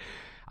 But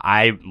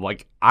I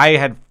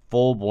had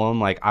full blown,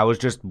 like I was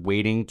just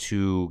waiting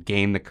to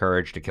gain the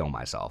courage to kill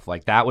myself.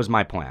 Like that was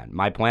my plan.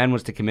 My plan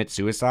was to commit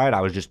suicide.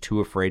 I was just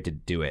too afraid to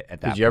do it at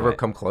that point. Did you ever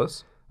come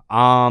close?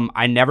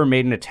 I never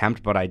made an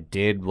attempt, but I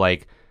did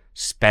like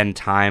spend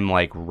time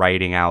like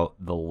writing out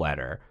the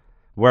letter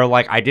where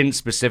like I didn't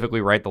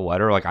specifically write the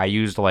letter. Like I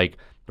used like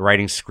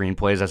writing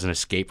screenplays as an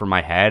escape from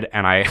my head,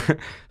 and it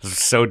was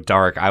so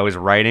dark. I was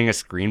writing a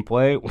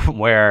screenplay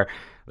where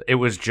it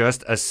was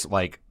just a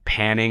like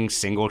panning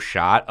single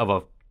shot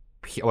of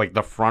like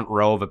the front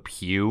row of a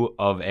pew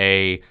of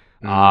a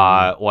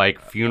like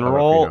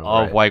funeral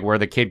of like where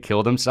the kid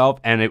killed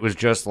himself, and it was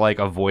just like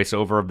a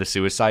voiceover of the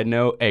suicide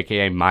note,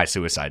 aka my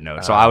suicide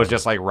note. So I was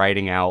just like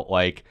writing out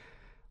like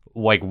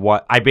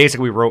what I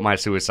basically wrote my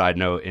suicide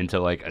note into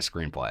like a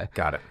screenplay.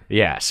 Got it.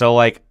 Yeah. So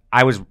like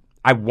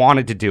I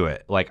wanted to do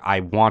it. Like,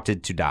 I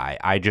wanted to die.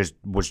 I just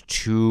was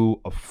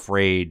too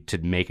afraid to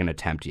make an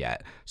attempt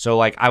yet. So,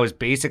 like, I was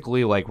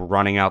basically, like,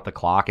 running out the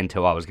clock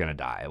until I was going to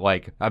die.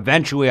 Like,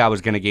 eventually I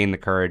was going to gain the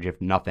courage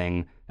if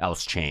nothing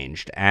else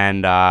changed.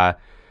 And I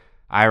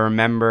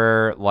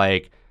remember,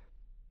 like,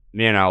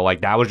 you know,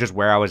 like, that was just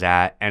where I was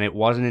at. And it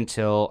wasn't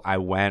until I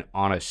went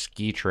on a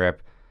ski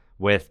trip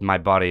with my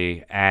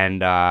buddy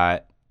and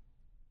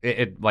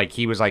it like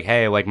he was like,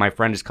 hey, like my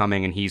friend is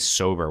coming and he's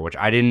sober, which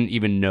I didn't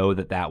even know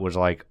that was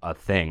like a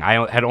thing.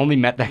 I had only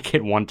met that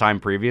kid one time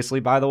previously,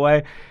 by the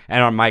way,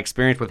 and my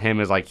experience with him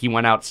is like he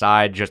went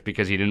outside just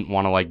because he didn't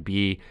want to like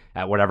be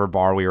at whatever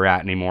bar we were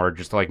at anymore,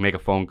 just to like make a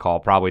phone call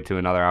probably to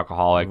another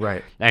alcoholic.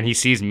 Right. And he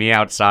sees me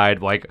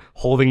outside like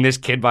holding this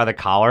kid by the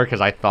collar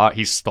because I thought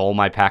he stole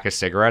my pack of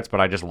cigarettes,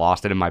 but I just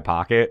lost it in my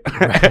pocket.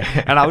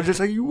 Right. And I was just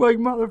like, you like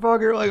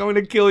motherfucker, like I'm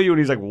gonna kill you. And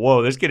he's like,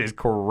 whoa, this kid is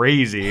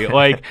crazy.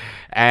 Like,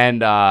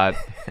 and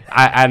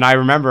I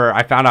remember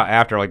I found out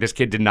after, like, this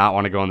kid did not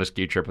want to go on the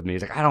ski trip with me.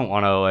 He's like, I don't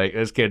want to, like,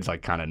 this kid's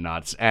like kind of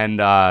nuts. And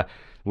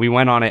we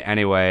went on it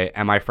anyway,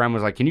 and my friend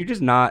was like, can you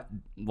just not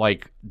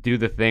like do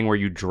the thing where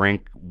you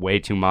drink way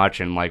too much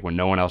and like when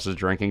no one else is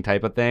drinking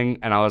type of thing?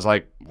 And I was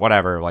like,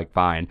 whatever, like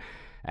fine.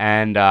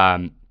 And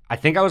I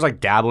think I was like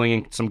dabbling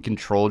in some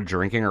controlled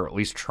drinking, or at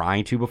least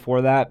trying to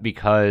before that,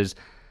 because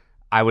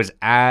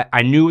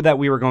I knew that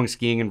we were going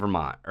skiing in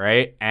Vermont,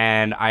 right?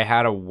 And I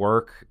had a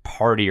work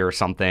party or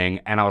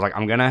something, and I was like,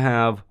 I'm gonna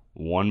have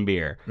one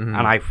beer. Mm-hmm.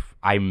 And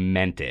I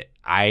meant it.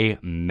 I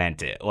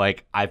meant it.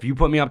 Like, if you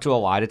put me up to a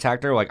lie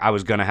detector, like, I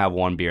was gonna have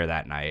one beer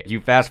that night. You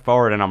fast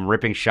forward and I'm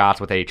ripping shots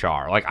with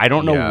HR. Like, I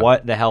don't know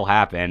what the hell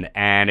happened,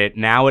 and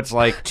now it's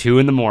like 2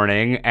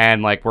 a.m,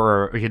 and like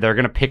they're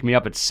gonna pick me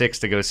up at 6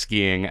 to go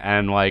skiing,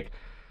 and like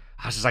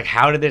I was just like,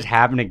 how did this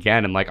happen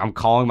again? And like I'm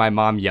calling my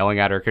mom, yelling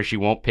at her because she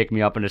won't pick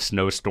me up in a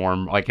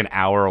snowstorm like an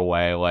hour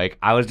away. Like,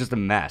 I was just a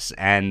mess.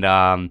 And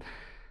I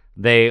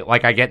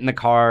get in the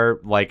car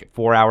like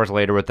 4 hours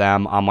later with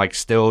them. I'm like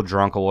still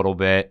drunk a little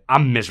bit.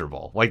 I'm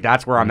miserable. Like,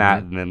 that's where I'm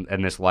at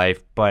in this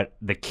life. But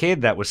the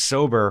kid that was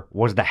sober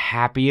was the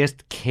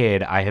happiest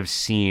kid I have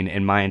seen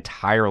in my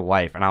entire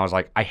life. And I was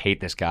like, I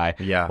hate this guy.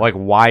 Yeah. Like,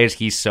 why is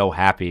he so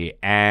happy?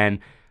 And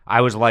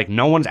I was like,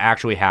 no one's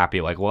actually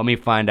happy. Like, let me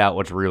find out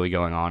what's really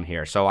going on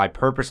here. So I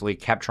purposely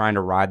kept trying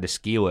to ride the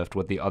ski lift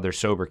with the other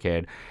sober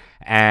kid.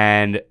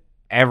 And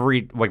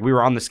we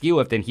were on the ski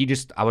lift, and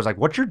I was like,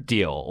 what's your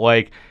deal?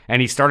 Like,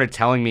 and he started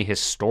telling me his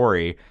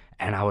story,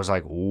 and I was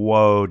like,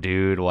 whoa,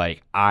 dude,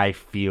 like, I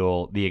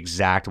feel the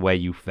exact way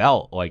you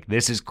felt. Like,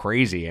 this is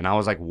crazy. And I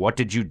was like, what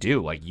did you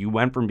do? Like, you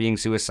went from being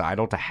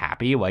suicidal to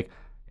happy? Like,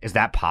 is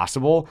that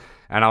possible?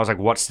 And I was like,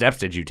 what steps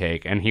did you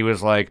take? And he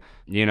was like,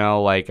 you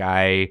know, like,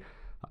 I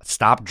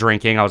stop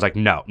drinking. I was like,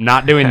 no,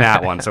 not doing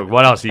that one. So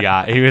what else you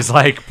got? He was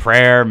like,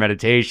 prayer,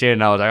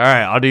 meditation. I was like, all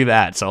right, I'll do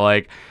that. So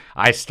like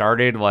I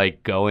started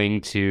like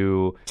going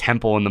to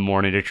temple in the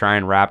morning to try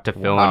and rap to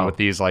fill in with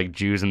these like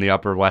Jews in the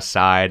Upper West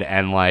Side,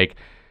 and like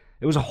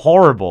it was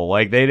horrible.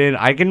 Like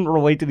I didn't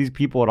relate to these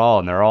people at all,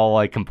 and they're all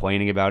like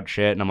complaining about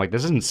shit, and I'm like,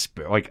 this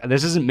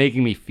isn't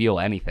making me feel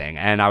anything.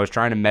 And I was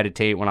trying to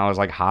meditate when I was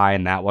like high,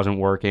 and that wasn't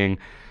working.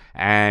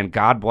 And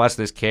God bless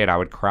this kid, I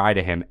would cry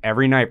to him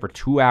every night for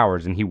 2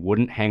 hours, and he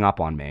wouldn't hang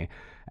up on me.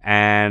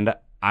 And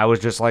I was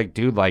just like,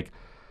 dude, like,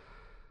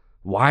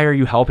 why are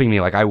you helping me?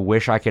 Like, I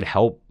wish I could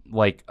help.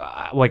 Like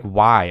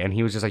why? And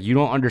he was just like, you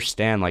don't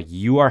understand. Like,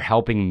 you are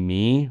helping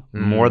me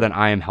more than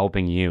I am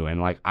helping you. And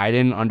like, I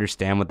didn't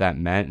understand what that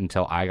meant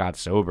until I got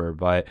sober.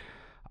 But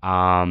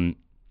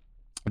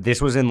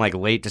this was in like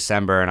late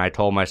December, and I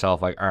told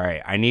myself like, all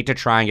right, I need to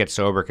try and get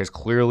sober, because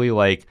clearly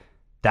like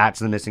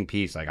that's the missing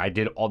piece. Like, I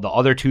did all the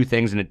other two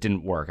things and it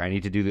didn't work. I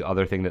need to do the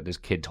other thing that this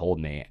kid told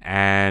me.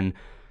 And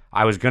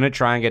I was gonna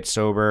try and get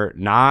sober,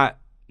 not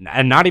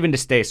even to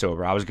stay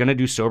sober. I was going to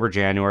do Sober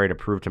January to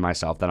prove to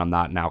myself that I'm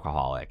not an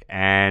alcoholic.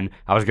 And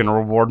I was going to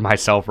reward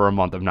myself for a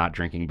month of not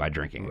drinking by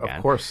drinking again.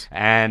 Of course.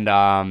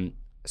 And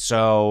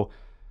so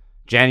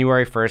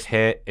January 1st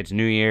hit. It's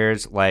New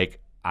Year's. Like,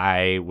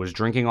 I was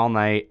drinking all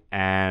night,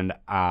 and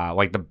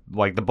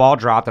the ball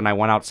dropped, and I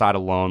went outside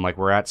alone. Like,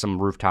 we're at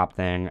some rooftop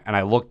thing, and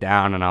I looked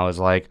down, and I was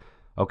like,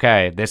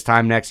 okay, this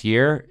time next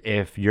year,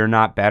 if you're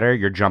not better,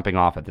 you're jumping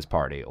off at this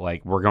party.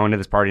 Like, we're going to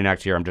this party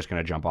next year. I'm just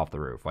going to jump off the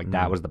roof. Like,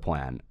 that was the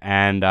plan.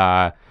 And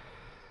I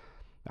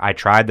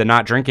tried the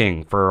not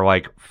drinking for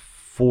like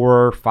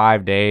 4 or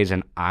 5 days,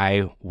 and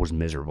I was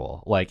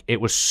miserable. Like, it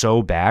was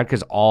so bad,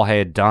 because all I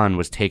had done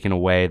was taken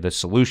away the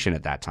solution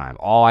at that time.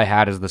 All I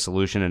had as the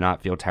solution to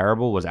not feel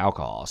terrible was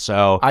alcohol.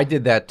 So I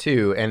did that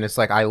too, and it's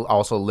like I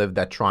also lived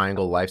that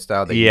triangle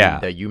lifestyle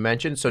that you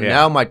mentioned. So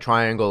now my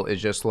triangle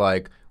is just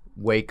like,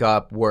 wake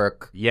up,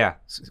 work,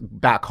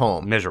 back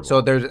home, miserable.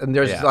 So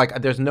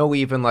there's no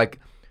even like,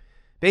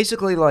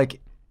 basically like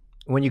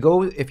when you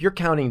go, if you're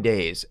counting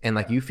days and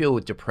like you feel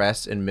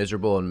depressed and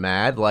miserable and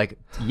mad, like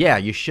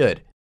you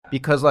should,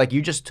 because like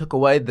you just took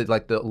away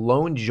the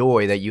lone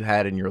joy that you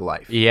had in your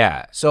life.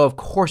 Yeah. So of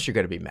course you're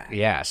gonna be mad.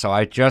 Yeah. So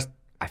I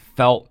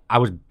felt I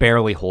was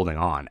barely holding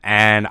on,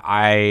 and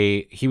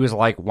he was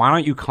like, why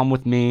don't you come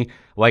with me?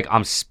 Like,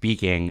 I'm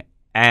speaking.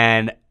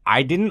 And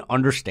I didn't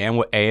understand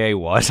what AA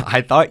was.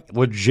 I thought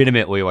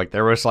legitimately like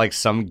there was like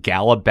some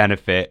gala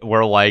benefit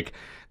where like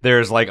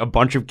there's like a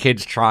bunch of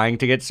kids trying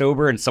to get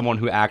sober and someone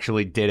who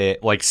actually did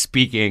it like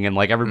speaking, and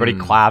like everybody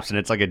claps, and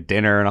it's like a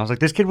dinner. And I was like,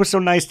 this kid was so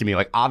nice to me.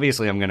 Like,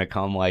 obviously I'm going to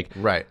come like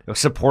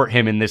support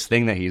him in this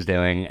thing that he's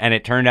doing. And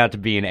it turned out to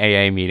be an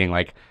AA meeting.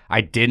 Like, I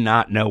did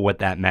not know what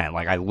that meant.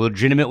 Like, I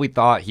legitimately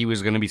thought he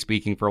was going to be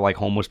speaking for like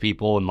homeless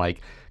people and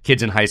like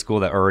kids in high school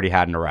that already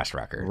had an arrest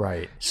record.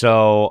 Right.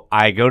 So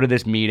I go to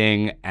this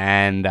meeting,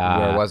 and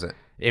where was it?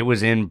 It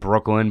was in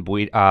Brooklyn,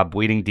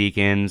 Bleeding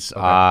Deacons,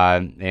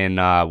 in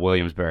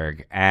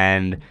Williamsburg.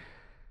 And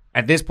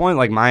at this point,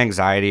 like, my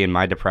anxiety and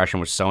my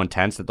depression was so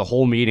intense that the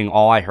whole meeting,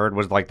 all I heard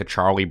was like the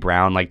Charlie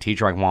Brown like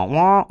teacher, like wah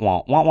wah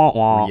wah wah wah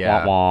wah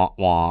wah wah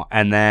wah.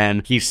 And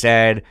then he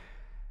said,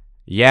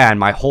 yeah, and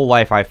my whole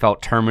life I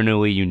felt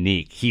terminally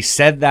unique. He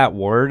said that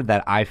word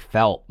that I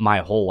felt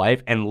my whole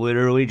life, and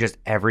literally just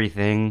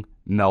everything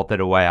melted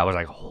away. I was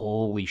like,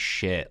 holy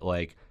shit.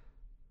 Like,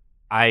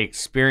 I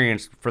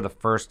experienced for the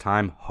first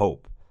time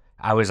hope.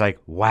 I was like,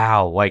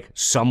 wow, like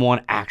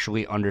someone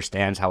actually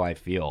understands how I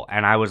feel.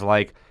 And I was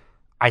like,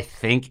 I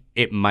think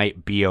it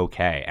might be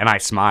okay. And I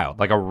smiled,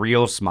 like a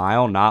real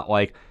smile, not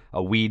like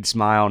a weed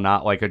smile,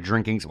 not like a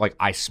drinking, like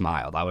I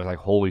smiled. I was like,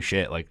 holy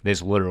shit, like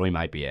this literally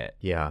might be it.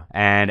 Yeah.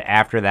 And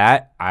after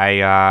that,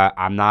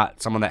 I'm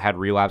not someone that had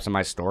relapse in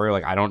my story.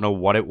 Like, I don't know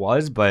what it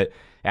was, but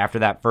after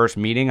that first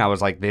meeting, I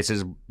was like, this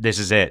is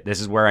it. This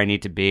is where I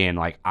need to be. And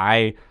like,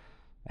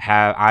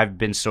 I've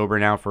been sober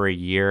now for a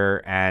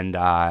year and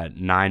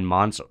 9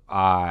 months,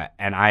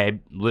 and I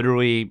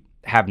literally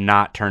have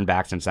not turned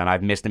back since then.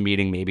 I've missed a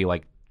meeting maybe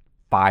like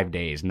 5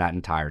 days in that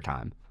entire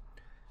time.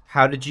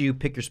 How did you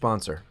pick your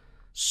sponsor?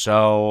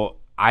 So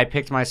I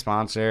picked my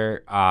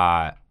sponsor.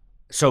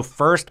 So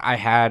first I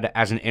had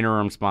as an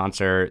interim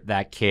sponsor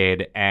that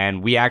kid,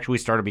 and we actually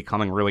started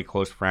becoming really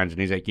close friends. And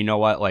he's like, you know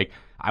what? Like,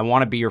 I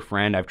want to be your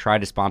friend. I've tried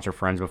to sponsor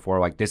friends before.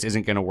 Like, this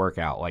isn't going to work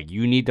out. Like,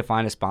 you need to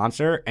find a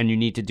sponsor, and you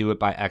need to do it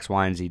by X,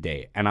 Y, and Z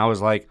date. And I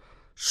was like,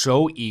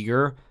 so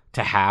eager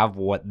to have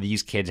what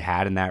these kids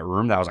had in that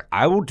room that I was like,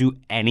 I will do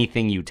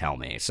anything you tell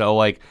me. So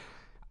like,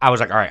 I was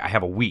like, all right, I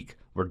have a week.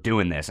 We're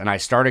doing this. And I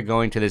started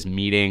going to this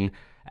meeting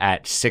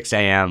at 6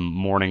 a.m.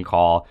 morning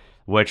call,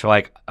 which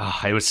like,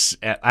 it was,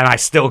 and I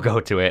still go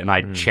to it, and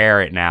I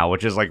chair it now,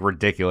 which is like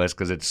ridiculous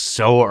because it's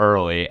so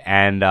early.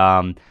 And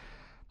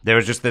there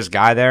was just this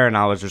guy there, and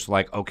I was just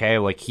like, okay,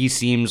 like he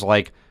seems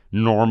like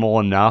normal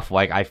enough.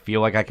 Like, I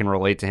feel like I can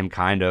relate to him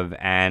kind of.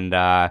 And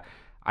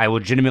I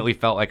legitimately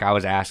felt like I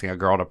was asking a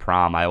girl to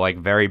prom. I like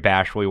very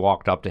bashfully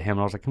walked up to him,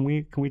 and I was like, can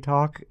we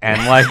talk?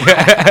 And like,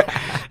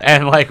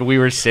 and like we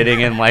were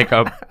sitting in like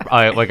a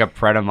like a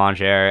Pret a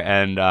Manger,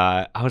 and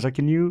I was like,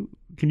 can you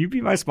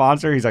be my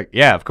sponsor? He's like,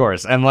 yeah, of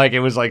course. And like it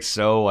was like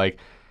so like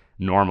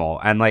normal,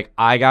 and like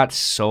I got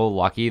so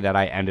lucky that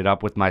I ended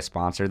up with my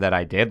sponsor that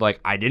I did. Like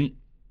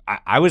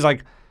I was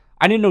like,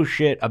 I didn't know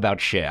shit about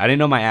shit. I didn't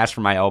know my ass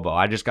from my elbow.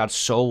 I just got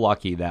so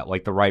lucky that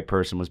like the right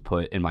person was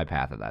put in my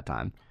path at that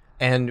time.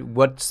 And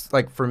what's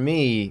like for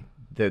me,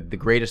 the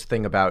greatest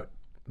thing about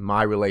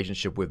my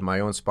relationship with my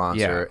own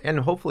sponsor, and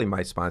hopefully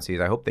my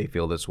sponsees, I hope they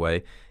feel this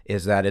way,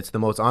 is that it's the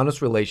most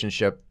honest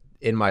relationship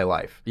in my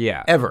life.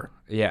 Yeah. Ever.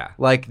 Yeah.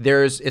 Like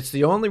it's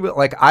the only,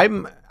 like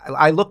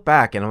I look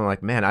back and I'm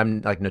like, man,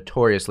 I'm like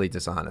notoriously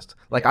dishonest.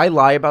 Like I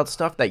lie about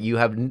stuff that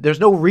there's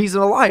no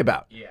reason to lie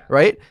about. Yeah.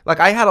 Right? Like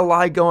I had a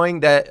lie going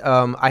that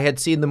I had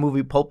seen the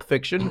movie Pulp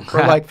Fiction for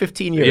like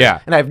 15 years.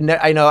 Yeah. And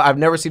I've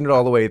never seen it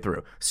all the way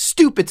through.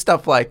 Stupid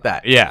stuff like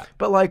that. Yeah.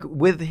 But like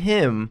with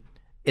him,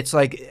 it's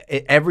like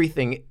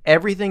everything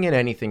and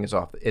anything is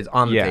on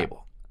the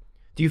table.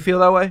 Do you feel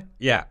that way?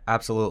 Yeah,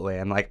 absolutely.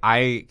 And like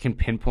I can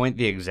pinpoint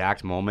the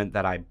exact moment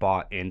that I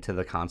bought into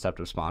the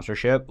concept of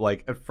sponsorship.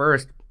 Like at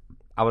first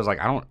I was like,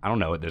 I don't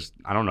know this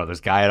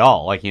guy at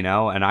all, like, you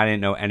know, and I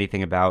didn't know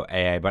anything about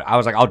AA, but I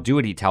was like, I'll do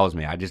what he tells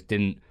me. I just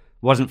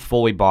wasn't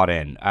fully bought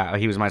in.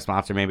 He was my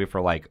sponsor maybe for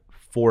like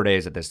 4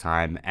 days at this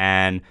time,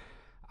 and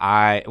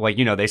I, like,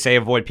 you know, they say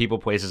avoid people,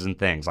 places, and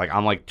things. Like,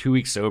 I'm like 2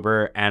 weeks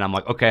sober, and I'm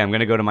like, okay, I'm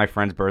going to go to my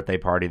friend's birthday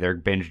party. They're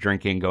binge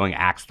drinking, going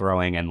axe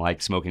throwing, and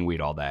like smoking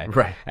weed all day.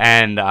 Right.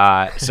 And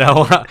so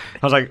I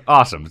was like,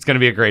 awesome. It's going to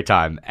be a great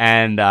time.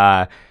 And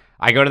I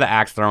go to the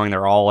axe throwing.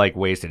 They're all like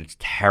wasted. It's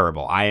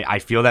terrible. I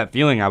feel that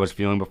feeling I was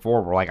feeling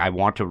before where like I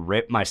want to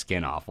rip my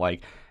skin off.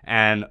 Like,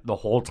 and the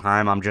whole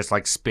time I'm just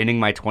like spinning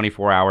my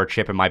 24-hour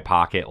chip in my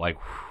pocket. Like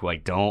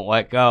don't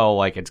let go.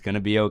 Like, it's going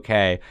to be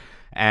okay.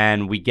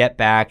 And we get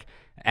back.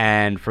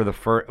 And for the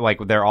first, like,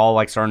 they're all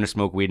like starting to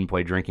smoke weed and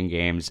play drinking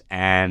games.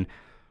 And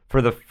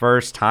for the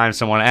first time,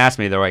 someone asked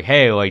me, they're like,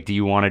 "Hey, like, do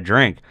you want a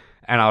drink?"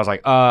 And I was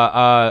like,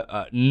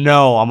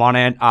 no,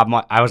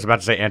 I was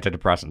about to say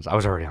antidepressants. I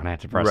was already on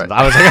antidepressants. Right.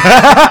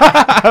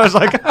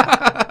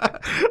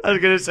 I was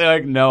gonna say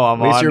like, no, I'm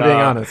on. At least you're being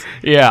honest.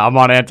 Yeah, I'm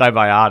on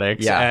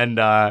antibiotics. Yeah.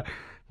 And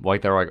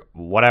like they're like,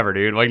 whatever,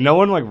 dude. Like no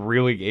one like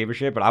really gave a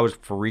shit, but I was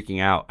freaking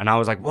out. And I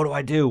was like, what do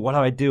I do? What do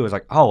I do? It's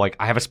like, oh, like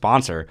I have a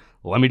sponsor.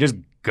 Let me just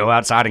go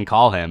outside and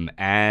call him.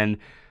 And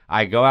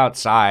I go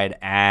outside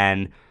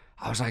and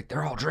I was like,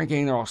 they're all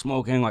drinking, they're all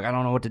smoking. Like, I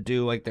don't know what to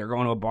do. Like, they're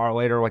going to a bar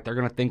later. Like, they're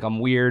going to think I'm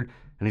weird.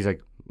 And he's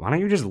like, why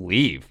don't you just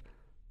leave?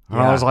 And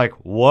I was like,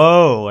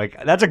 whoa, like,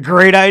 that's a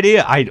great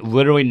idea. I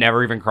literally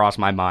never even crossed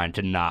my mind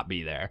to not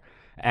be there.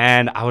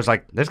 And I was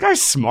like, this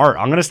guy's smart.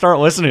 I'm going to start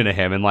listening to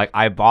him. And, like,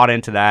 I bought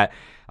into that.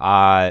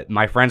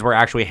 My friends were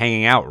actually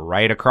hanging out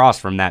right across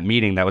from that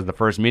meeting. That was the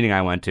first meeting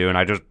I went to. And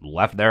I just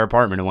left their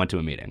apartment and went to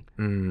a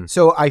meeting.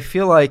 So I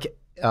feel like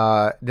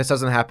this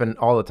doesn't happen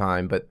all the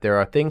time, but there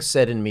are things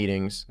said in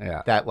meetings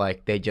that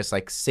like they just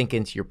like sink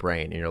into your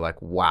brain and you're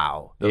like,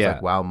 wow, those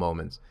like wow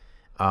moments.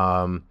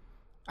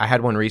 I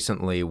had one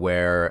recently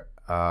where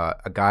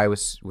a guy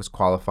was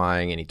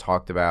qualifying and he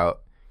talked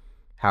about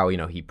how, you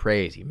know, he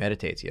prays, he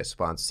meditates, he has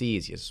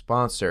sponsees, he has a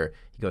sponsor,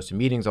 he goes to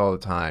meetings all the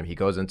time, he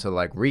goes into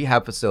like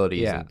rehab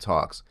facilities and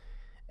talks.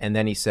 And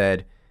then he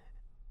said,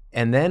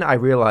 and then I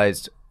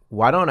realized,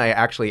 why don't I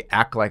actually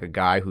act like a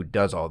guy who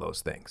does all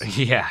those things?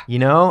 Yeah. You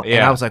know? Yeah.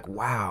 And I was like,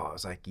 wow. I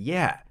was like,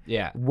 yeah.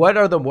 Yeah. What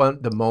are the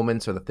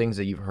moments or the things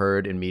that you've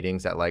heard in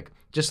meetings that like,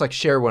 just like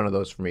share one of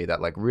those for me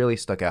that like really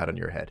stuck out in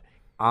your head?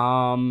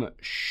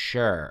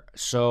 Sure.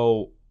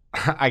 So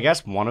I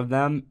guess one of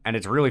them, and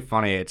it's really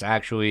funny, it's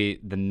actually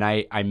the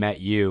night I met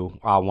you,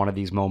 one of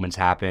these moments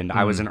happened.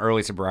 I was in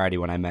early sobriety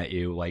when I met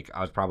you. Like,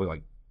 I was probably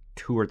like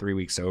 2 or 3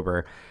 weeks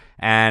sober.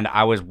 And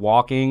I was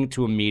walking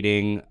to a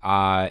meeting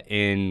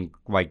in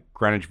like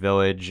Greenwich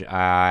Village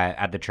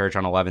at the church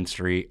on 11th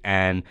Street,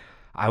 and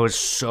I was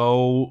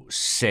so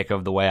sick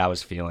of the way I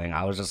was feeling.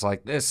 I was just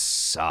like, this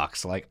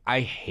sucks. Like, I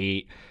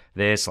hate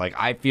this. Like,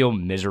 I feel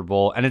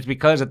miserable. And it's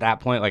because at that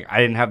point, like, I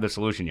didn't have the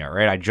solution yet,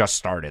 right? I just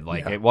started.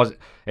 Like,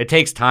 it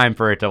takes time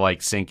for it to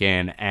like sink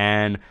in.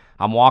 And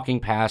I'm walking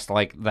past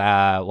like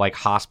the like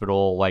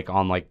hospital, like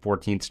on like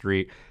 14th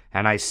Street,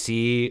 and I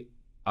see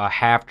a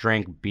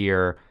half-drank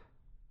beer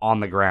on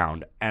the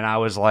ground, and I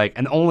was like,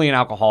 and only an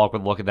alcoholic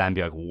would look at that and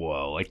be like,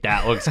 whoa, like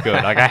that looks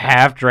good. Like, I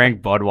half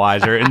drank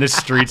Budweiser in the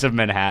streets of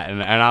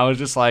Manhattan, and I was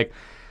just like,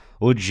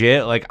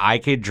 legit, like, I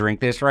could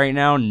drink this right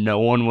now, no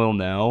one will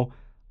know.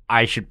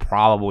 I should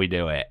probably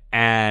do it.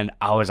 And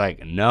I was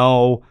like,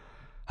 no.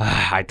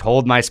 I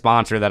told my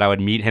sponsor that I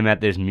would meet him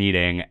at this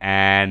meeting,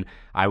 and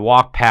I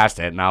walked past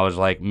it, and I was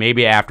like,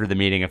 maybe after the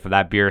meeting, if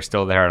that beer is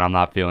still there and I'm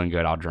not feeling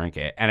good, I'll drink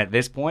it. And at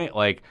this point,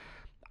 like,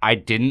 I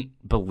didn't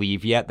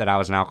believe yet that I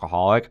was an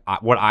alcoholic.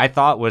 What I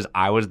thought was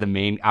I was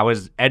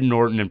Ed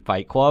Norton in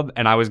Fight Club,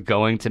 and I was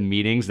going to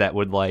meetings that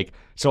would like,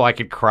 so I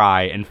could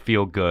cry and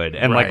feel good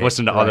and like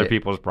listen to other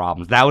people's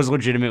problems. That was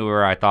legitimately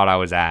where I thought I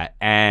was at.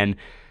 And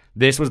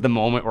this was the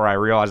moment where I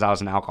realized I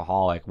was an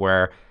alcoholic,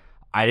 where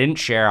I didn't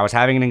share. I was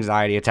having an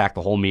anxiety attack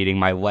the whole meeting.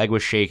 My leg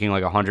was shaking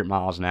like 100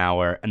 miles an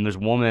hour. And this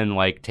woman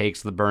like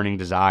takes the burning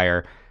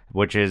desire,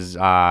 which is,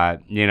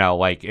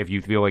 like if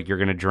you feel like you're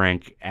going to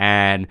drink.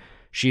 And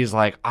she's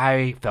like,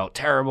 I felt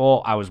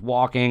terrible. I was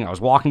walking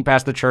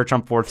past the church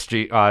on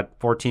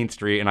 14th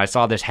Street, and I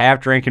saw this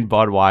half-drinking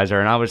Budweiser,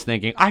 and I was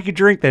thinking, I could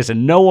drink this,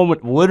 and no one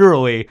would,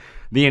 literally,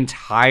 the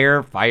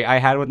entire fight I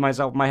had with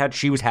myself in my head,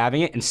 she was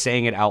having it and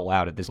saying it out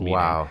loud at this meeting.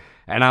 Wow.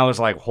 And I was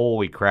like,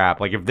 holy crap.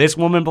 Like, if this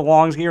woman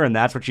belongs here and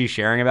that's what she's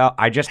sharing about,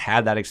 I just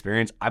had that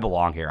experience. I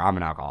belong here. I'm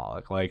an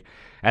alcoholic. Like,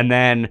 and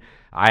then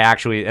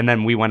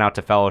we went out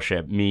to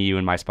fellowship, me, you,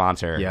 and my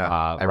sponsor,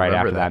 right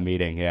after that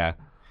meeting. Yeah.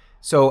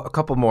 So a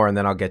couple more, and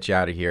then I'll get you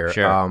out of here.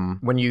 Sure.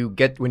 When you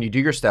do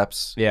your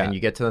steps, Yeah. and you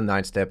get to the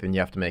 9th step, and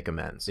you have to make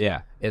amends.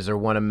 Yeah. Is there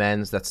one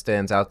amends that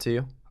stands out to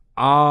you?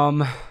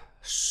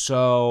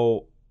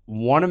 So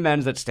one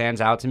amends that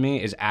stands out to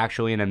me is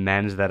actually an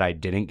amends that I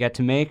didn't get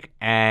to make,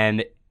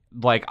 and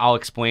like I'll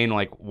explain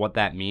like what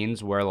that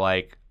means. Where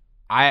like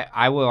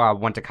I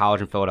went to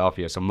college in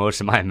Philadelphia, so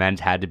most of my amends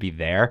had to be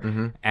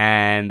there,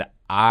 and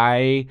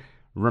I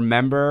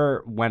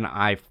remember when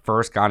I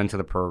first got into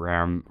the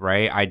program,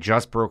 right? I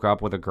just broke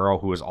up with a girl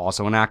who was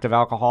also an active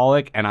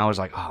alcoholic, and I was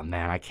like, oh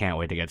man, I can't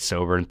wait to get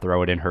sober and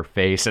throw it in her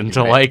face and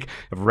to like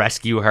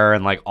rescue her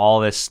and like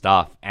all this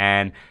stuff.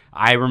 And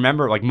I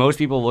remember like most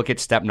people look at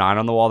step 9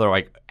 on the wall, they're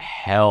like,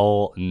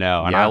 hell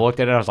no. And I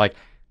looked at it, I was like,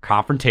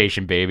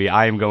 confrontation, baby.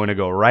 I am going to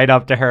go right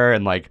up to her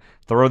and like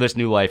throw this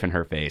new life in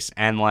her face.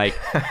 And like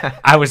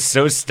I was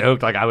so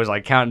stoked. Like I was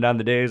like counting down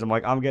the days. I'm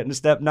like, I'm getting to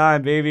step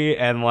 9, baby.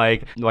 And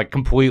like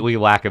completely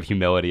lack of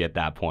humility at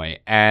that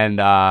point.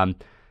 And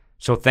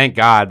so thank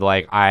God,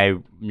 like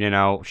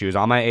she was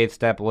on my 8th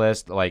step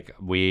list. Like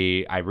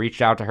I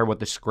reached out to her with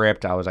the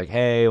script. I was like,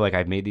 hey, like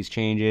I've made these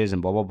changes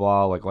and blah blah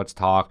blah, like let's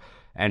talk.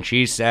 And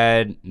she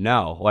said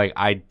no. Like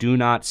I do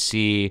not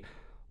see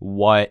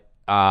what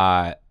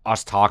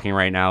us talking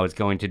right now is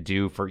going to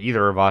do for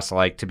either of us.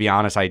 Like, to be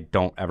honest, I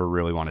don't ever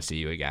really want to see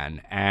you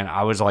again. And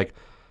I was like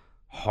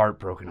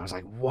heartbroken. I was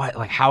like, what?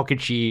 Like, how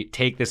could she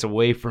take this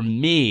away from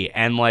me?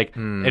 And like,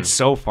 it's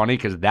so funny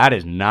because that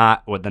is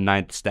not what the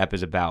 9th step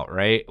is about,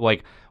 right?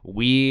 Like,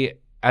 we,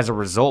 as a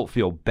result,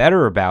 feel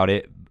better about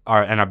it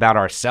and about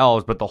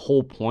ourselves, but the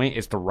whole point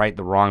is to right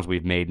the wrongs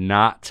we've made,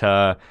 not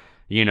to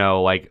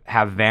like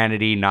have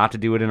vanity, not to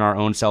do it in our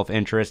own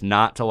self-interest,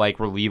 not to like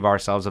relieve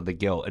ourselves of the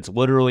guilt. It's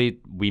literally,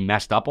 we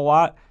messed up a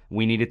lot.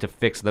 We needed to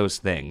fix those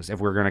things if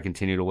we're going to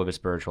continue to live a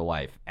spiritual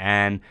life.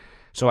 And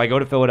so I go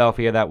to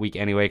Philadelphia that week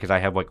anyway, because I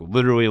have like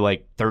literally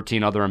like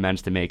 13 other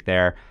amends to make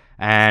there.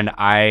 And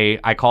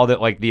I called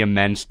it like the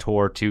amends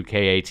tour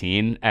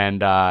 2K18.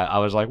 And I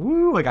was like,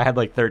 woo, like I had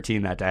like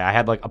 13 that day. I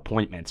had like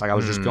appointments. Like I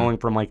was just going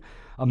from like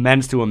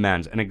amends to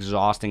amends, an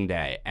exhausting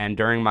day. And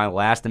during my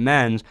last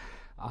amends,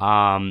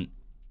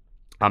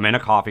 I'm in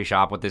a coffee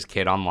shop with this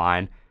kid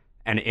online,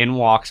 and in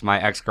walks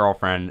my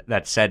ex-girlfriend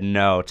that said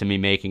no to me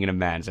making an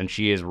amends, and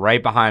she is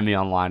right behind me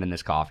online in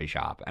this coffee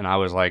shop. And I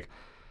was like,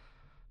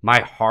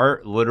 my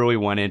heart literally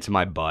went into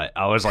my butt.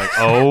 I was like,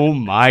 oh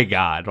my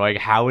God, like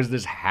how is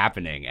this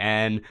happening?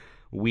 And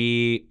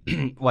we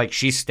like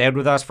she stayed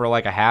with us for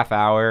like a half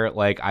hour.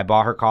 Like I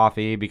bought her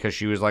coffee because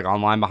she was like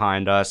online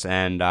behind us,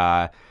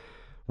 and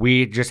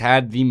we just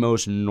had the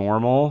most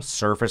normal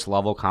surface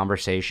level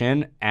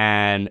conversation,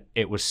 and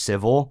it was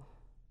civil.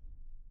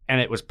 And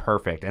it was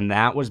perfect. And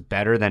that was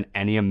better than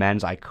any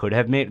amends I could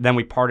have made. Then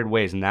we parted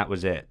ways, and that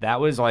was it.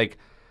 That was like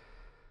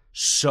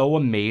so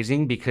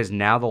amazing, because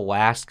now the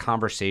last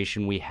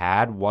conversation we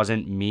had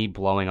wasn't me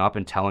blowing up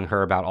and telling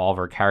her about all of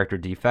her character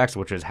defects,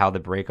 which is how the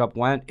breakup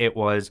went. It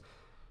was,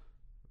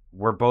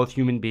 we're both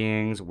human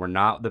beings. We're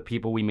not the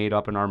people we made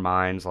up in our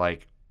minds.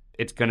 Like,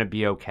 it's going to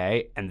be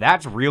okay. And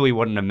that's really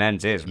what an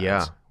amends is.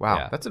 Yeah. Wow.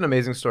 Yeah. That's an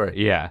amazing story.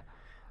 Yeah.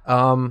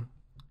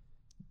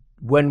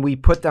 When we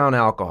put down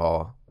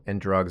alcohol and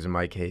drugs, in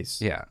my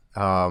case,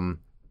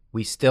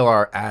 we still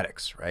are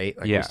addicts, right?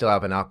 Like we still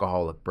have an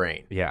alcoholic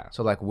brain. Yeah.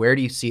 So like, where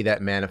do you see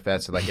that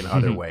manifest like in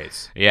other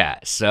ways? Yeah.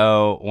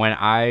 So when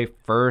I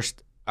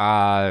first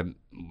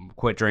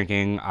quit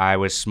drinking, I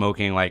was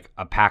smoking like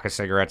a pack of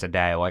cigarettes a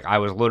day. Like I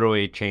was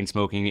literally chain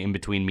smoking in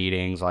between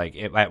meetings. Like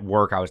at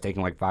work, I was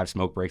taking like 5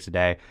 smoke breaks a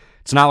day.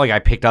 It's not like I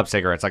picked up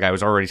cigarettes. Like I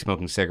was already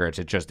smoking cigarettes.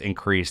 It just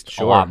increased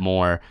a lot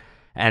more.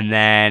 And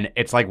then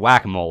it's like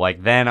whack-a-mole.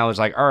 Like then I was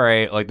like, all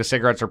right, like the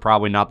cigarettes are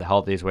probably not the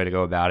healthiest way to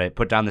go about it.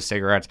 Put down the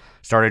cigarettes,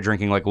 started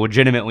drinking like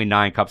legitimately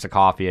 9 cups of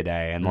coffee a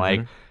day. And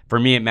like for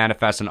me, it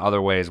manifests in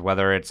other ways,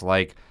 whether it's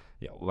like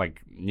I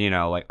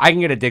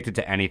can get addicted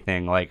to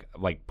anything. Like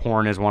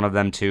porn is one of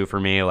them too for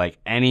me. Like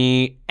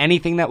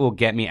anything that will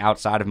get me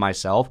outside of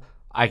myself,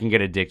 I can get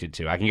addicted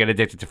to. I can get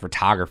addicted to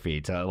photography,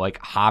 to like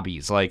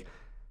hobbies, like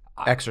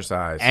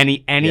exercise,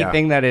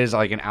 anything that is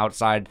like an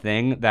outside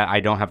thing that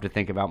I don't have to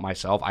think about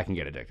myself, I can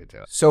get addicted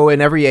to. So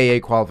in every AA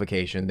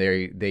qualification,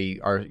 they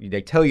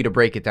tell you to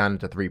break it down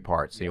into 3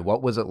 parts. You know,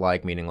 what was it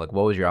like? Meaning like,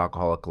 what was your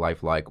alcoholic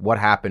life like? What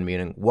happened?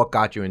 Meaning what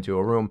got you into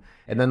a room?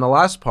 And then the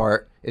last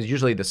part is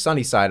usually the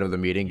sunny side of the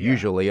meeting,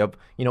 usually of,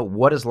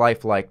 what is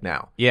life like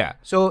now? Yeah.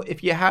 So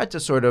if you had to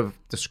sort of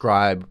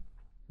describe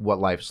what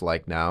life's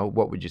like now,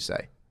 what would you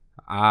say?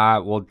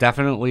 Well,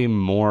 definitely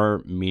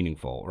more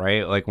meaningful,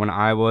 right? Like when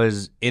I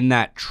was in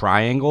that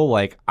triangle,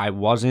 like I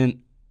wasn't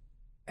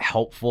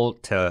helpful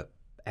to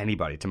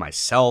anybody, to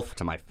myself,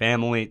 to my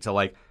family, to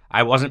like,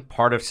 I wasn't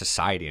part of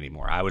society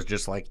anymore. I was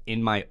just like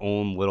in my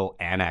own little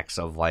annex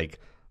of like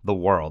the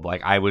world.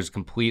 Like I was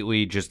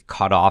completely just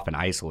cut off and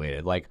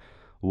isolated. Like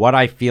what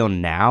I feel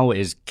now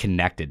is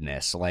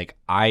connectedness. Like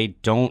I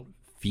don't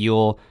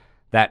feel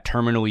that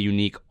terminally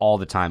unique all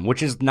the time,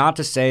 which is not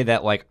to say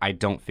that like I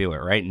don't feel it,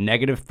 right?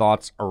 Negative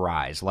thoughts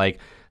arise. Like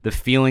the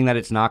feeling that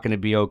it's not going to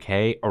be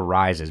okay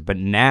arises. But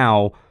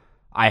now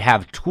I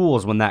have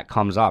tools when that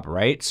comes up,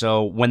 right?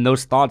 So when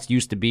those thoughts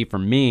used to be for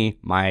me,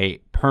 my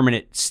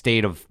permanent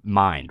state of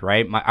mind,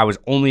 right? I was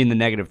only in the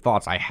negative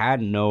thoughts. I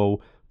had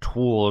no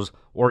tools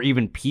or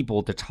even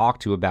people to talk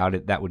to about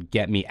it that would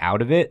get me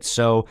out of it.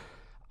 So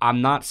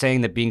I'm not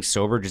saying that being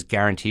sober just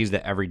guarantees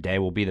that every day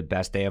will be the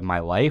best day of my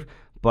life,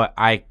 but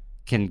I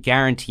can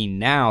guarantee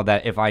now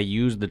that if I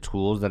use the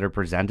tools that are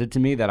presented to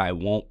me, that I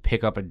won't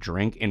pick up a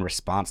drink in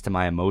response to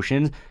my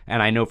emotions.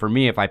 And I know for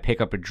me, if I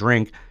pick up a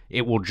drink,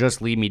 it will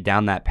just lead me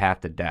down that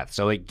path to death.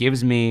 So it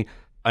gives me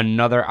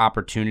another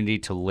opportunity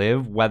to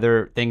live,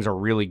 whether things are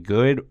really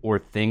good or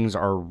things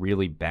are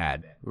really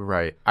bad.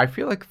 Right. I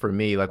feel like for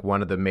me, like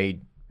one of the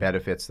main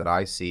benefits that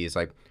I see is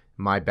like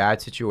my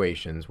bad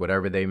situations,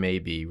 whatever they may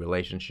be,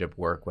 relationship,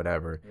 work,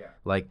 whatever,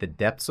 like the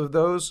depths of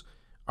those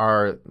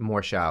are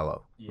more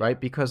shallow, right?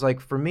 Because like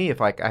for me,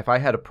 if I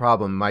had a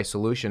problem, my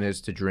solution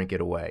is to drink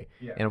it away.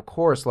 And of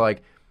course,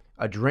 like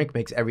a drink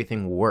makes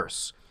everything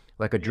worse.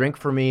 Like a drink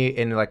for me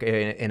in like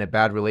in a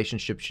bad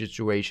relationship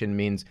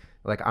means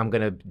like I'm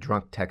gonna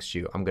drunk text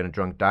you, I'm gonna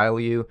drunk dial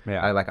you,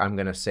 I'm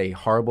gonna say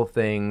horrible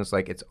things.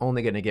 Like it's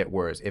only gonna get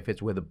worse. If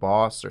it's with a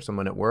boss or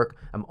someone at work,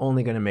 I'm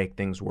only gonna make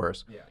things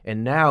worse.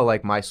 And now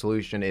like my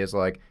solution is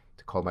like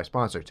to call my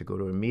sponsor, to go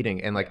to a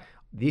meeting, and like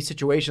these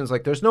situations,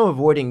 like there's no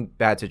avoiding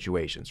bad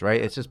situations, right?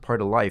 It's just part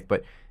of life,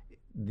 but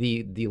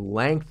the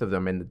length of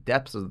them and the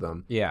depths of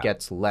them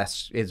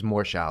is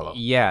more shallow.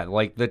 Yeah,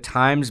 like the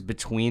times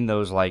between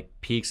those like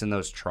peaks and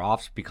those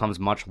troughs becomes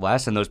much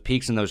less, and those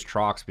peaks and those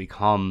troughs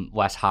become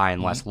less high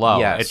and less low.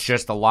 Yes. It's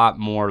just a lot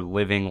more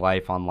living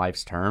life on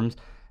life's terms.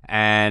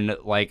 And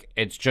like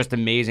it's just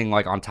amazing,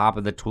 like on top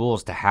of the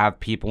tools, to have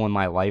people in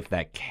my life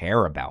that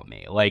care about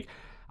me. Like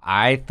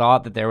I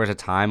thought that there was a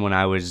time when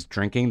I was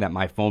drinking that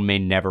my phone may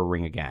never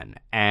ring again.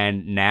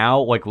 And now,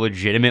 like,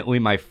 legitimately,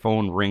 my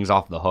phone rings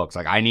off the hooks.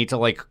 Like, I need to,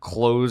 like,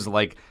 close,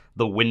 like,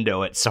 the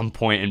window at some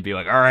point and be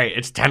like, all right,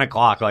 it's 10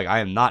 o'clock. Like, I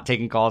am not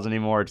taking calls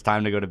anymore. It's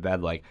time to go to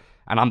bed. Like,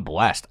 and I'm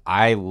blessed.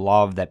 I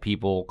love that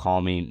people call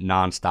me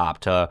nonstop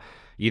to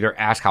either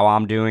ask how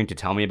I'm doing, to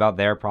tell me about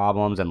their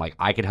problems, and, like,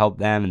 I could help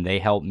them and they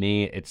help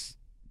me. It's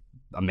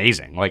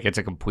amazing. Like, it's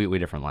a completely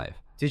different life.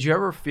 Did you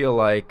ever feel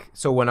like,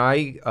 so when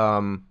I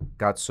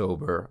got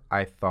sober,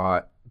 I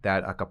thought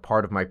that like a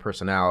part of my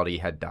personality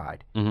had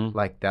died.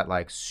 Like that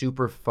like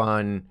super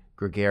fun,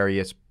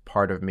 gregarious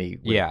part of me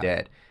was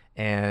dead.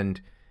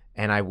 And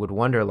I would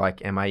wonder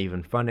like, am I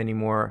even fun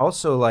anymore?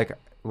 Also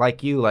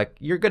like you, like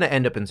you're going to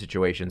end up in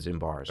situations in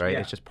bars, right?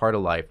 It's just part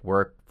of life,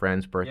 work,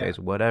 friends, birthdays,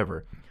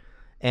 whatever.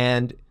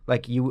 And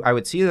like I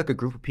would see like a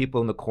group of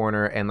people in the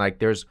corner, and like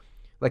there's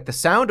like the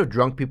sound of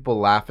drunk people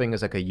laughing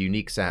is like a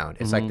unique sound.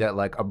 It's like that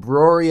like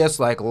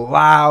uproarious, like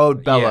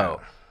loud bellow.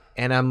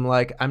 And I'm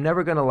like, I'm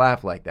never going to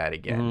laugh like that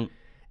again.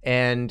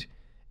 And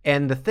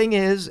the thing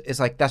is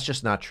like, that's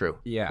just not true.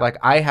 Like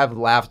I have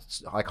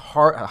laughed like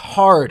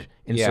hard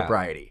in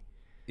sobriety.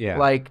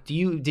 Like,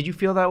 did you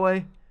feel that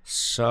way?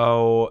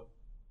 So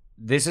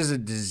this is a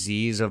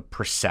disease of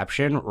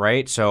perception,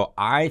 right? So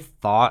I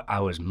thought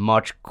I was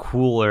much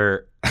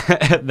cooler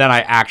than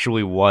I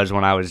actually was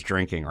when I was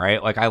drinking,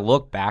 right? Like I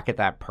look back at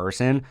that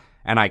person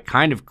and I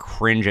kind of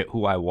cringe at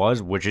who I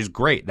was, which is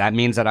great. That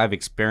means that I've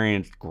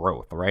experienced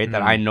growth, right?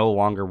 That I no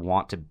longer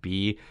want to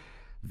be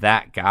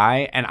that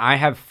guy. And I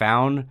have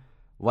found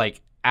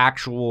like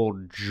actual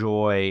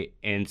joy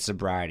in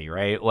sobriety,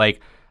 right?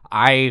 Like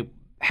I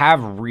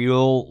have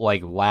real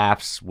like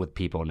laughs with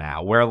people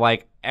now where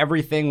like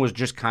everything was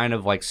just kind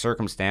of like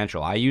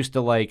circumstantial. I used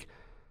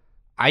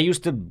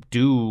to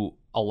do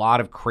a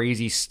lot of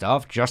crazy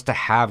stuff just to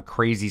have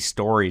crazy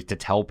stories to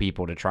tell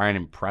people, to try and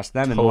impress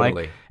them. Totally. And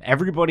like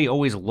everybody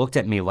always looked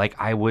at me like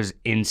I was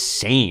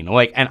insane.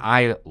 Like, and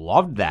I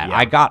loved that.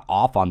 I got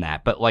off on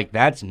that, but like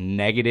that's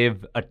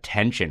negative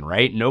attention,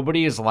 right?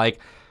 Nobody is like,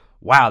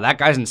 wow, that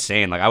guy's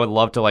insane. Like I would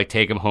love to like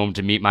take him home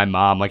to meet my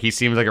mom. Like he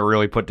seems like a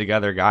really put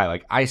together guy.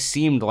 Like I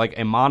seemed like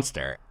a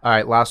monster. All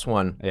right, last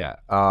one. Yeah.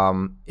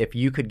 If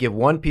you could give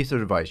one piece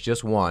of advice,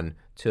 just one,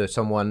 to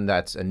someone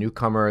that's a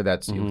newcomer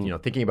that's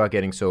thinking about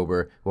getting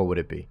sober, what would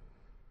it be?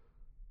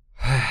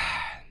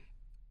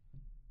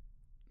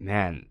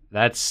 Man,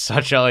 that's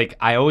such a like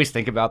I always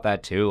think about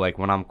that too, like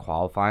when I'm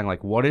qualifying,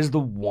 like what is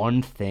the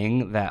one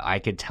thing that I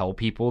could tell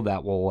people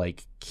that will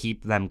like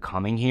keep them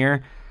coming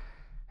here?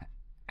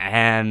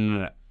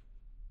 And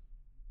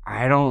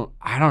I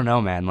don't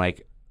know, man.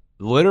 Like,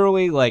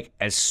 literally, like,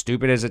 as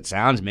stupid as it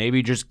sounds,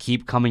 maybe just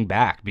keep coming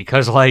back,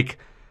 because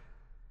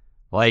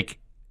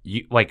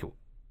you like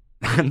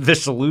the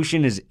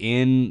solution is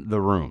in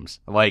the rooms.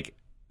 Like,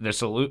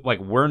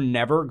 we're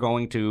never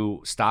going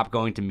to stop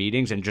going to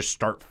meetings and just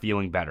start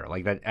feeling better.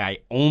 Like, that, I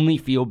only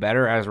feel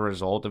better as a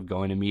result of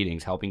going to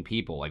meetings, helping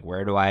people. Like,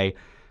 where do I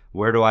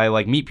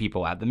like meet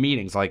people at the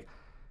meetings? Like,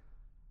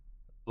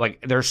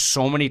 there's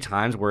so many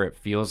times where it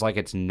feels like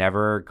it's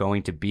never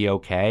going to be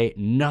okay.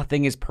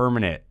 Nothing is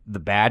permanent. The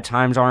bad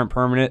times aren't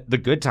permanent. The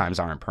good times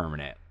aren't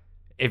permanent.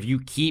 If you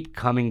keep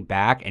coming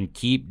back and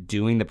keep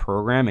doing the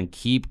program and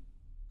keep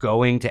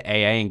going to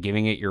AA and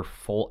giving it your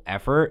full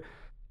effort,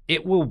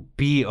 it will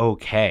be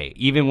okay,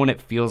 even when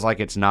it feels like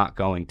it's not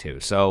going to.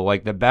 So,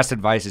 like, the best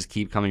advice is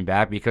keep coming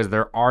back, because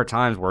there are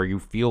times where you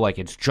feel like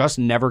it's just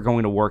never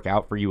going to work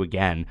out for you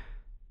again.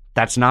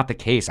 That's not the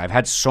case. I've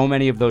had so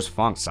many of those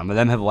funks. Some of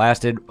them have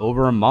lasted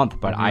over a month,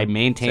 but I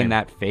maintain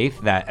that faith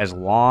that as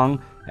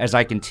long as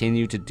I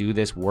continue to do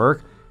this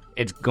work,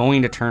 it's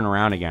going to turn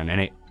around again,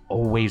 and it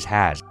always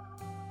has.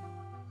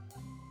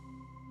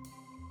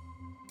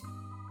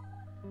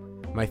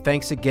 My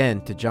thanks again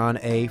to John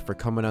A. for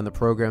coming on the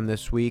program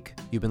this week.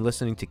 You've been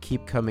listening to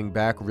Keep Coming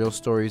Back, Real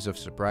Stories of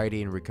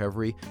Sobriety and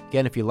Recovery.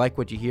 Again, if you like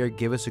what you hear,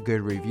 give us a good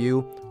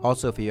review.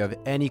 Also, if you have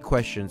any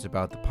questions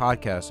about the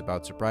podcast,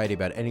 about sobriety,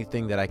 about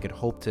anything that I could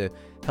hope to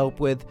help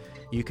with,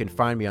 you can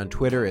find me on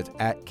Twitter. It's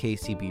at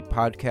KCB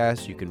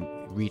Podcast. You can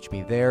reach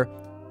me there,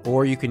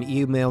 or you can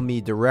email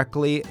me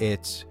directly.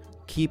 It's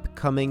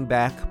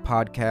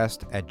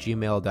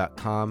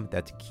keepcomingbackpodcast@gmail.com.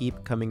 That's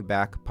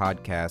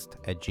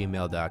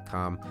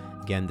keepcomingbackpodcast@gmail.com.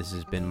 Again, this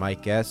has been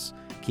Mike S.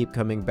 Keep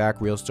coming back,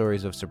 Real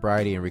Stories of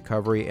Sobriety and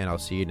Recovery, and I'll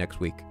see you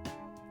next week.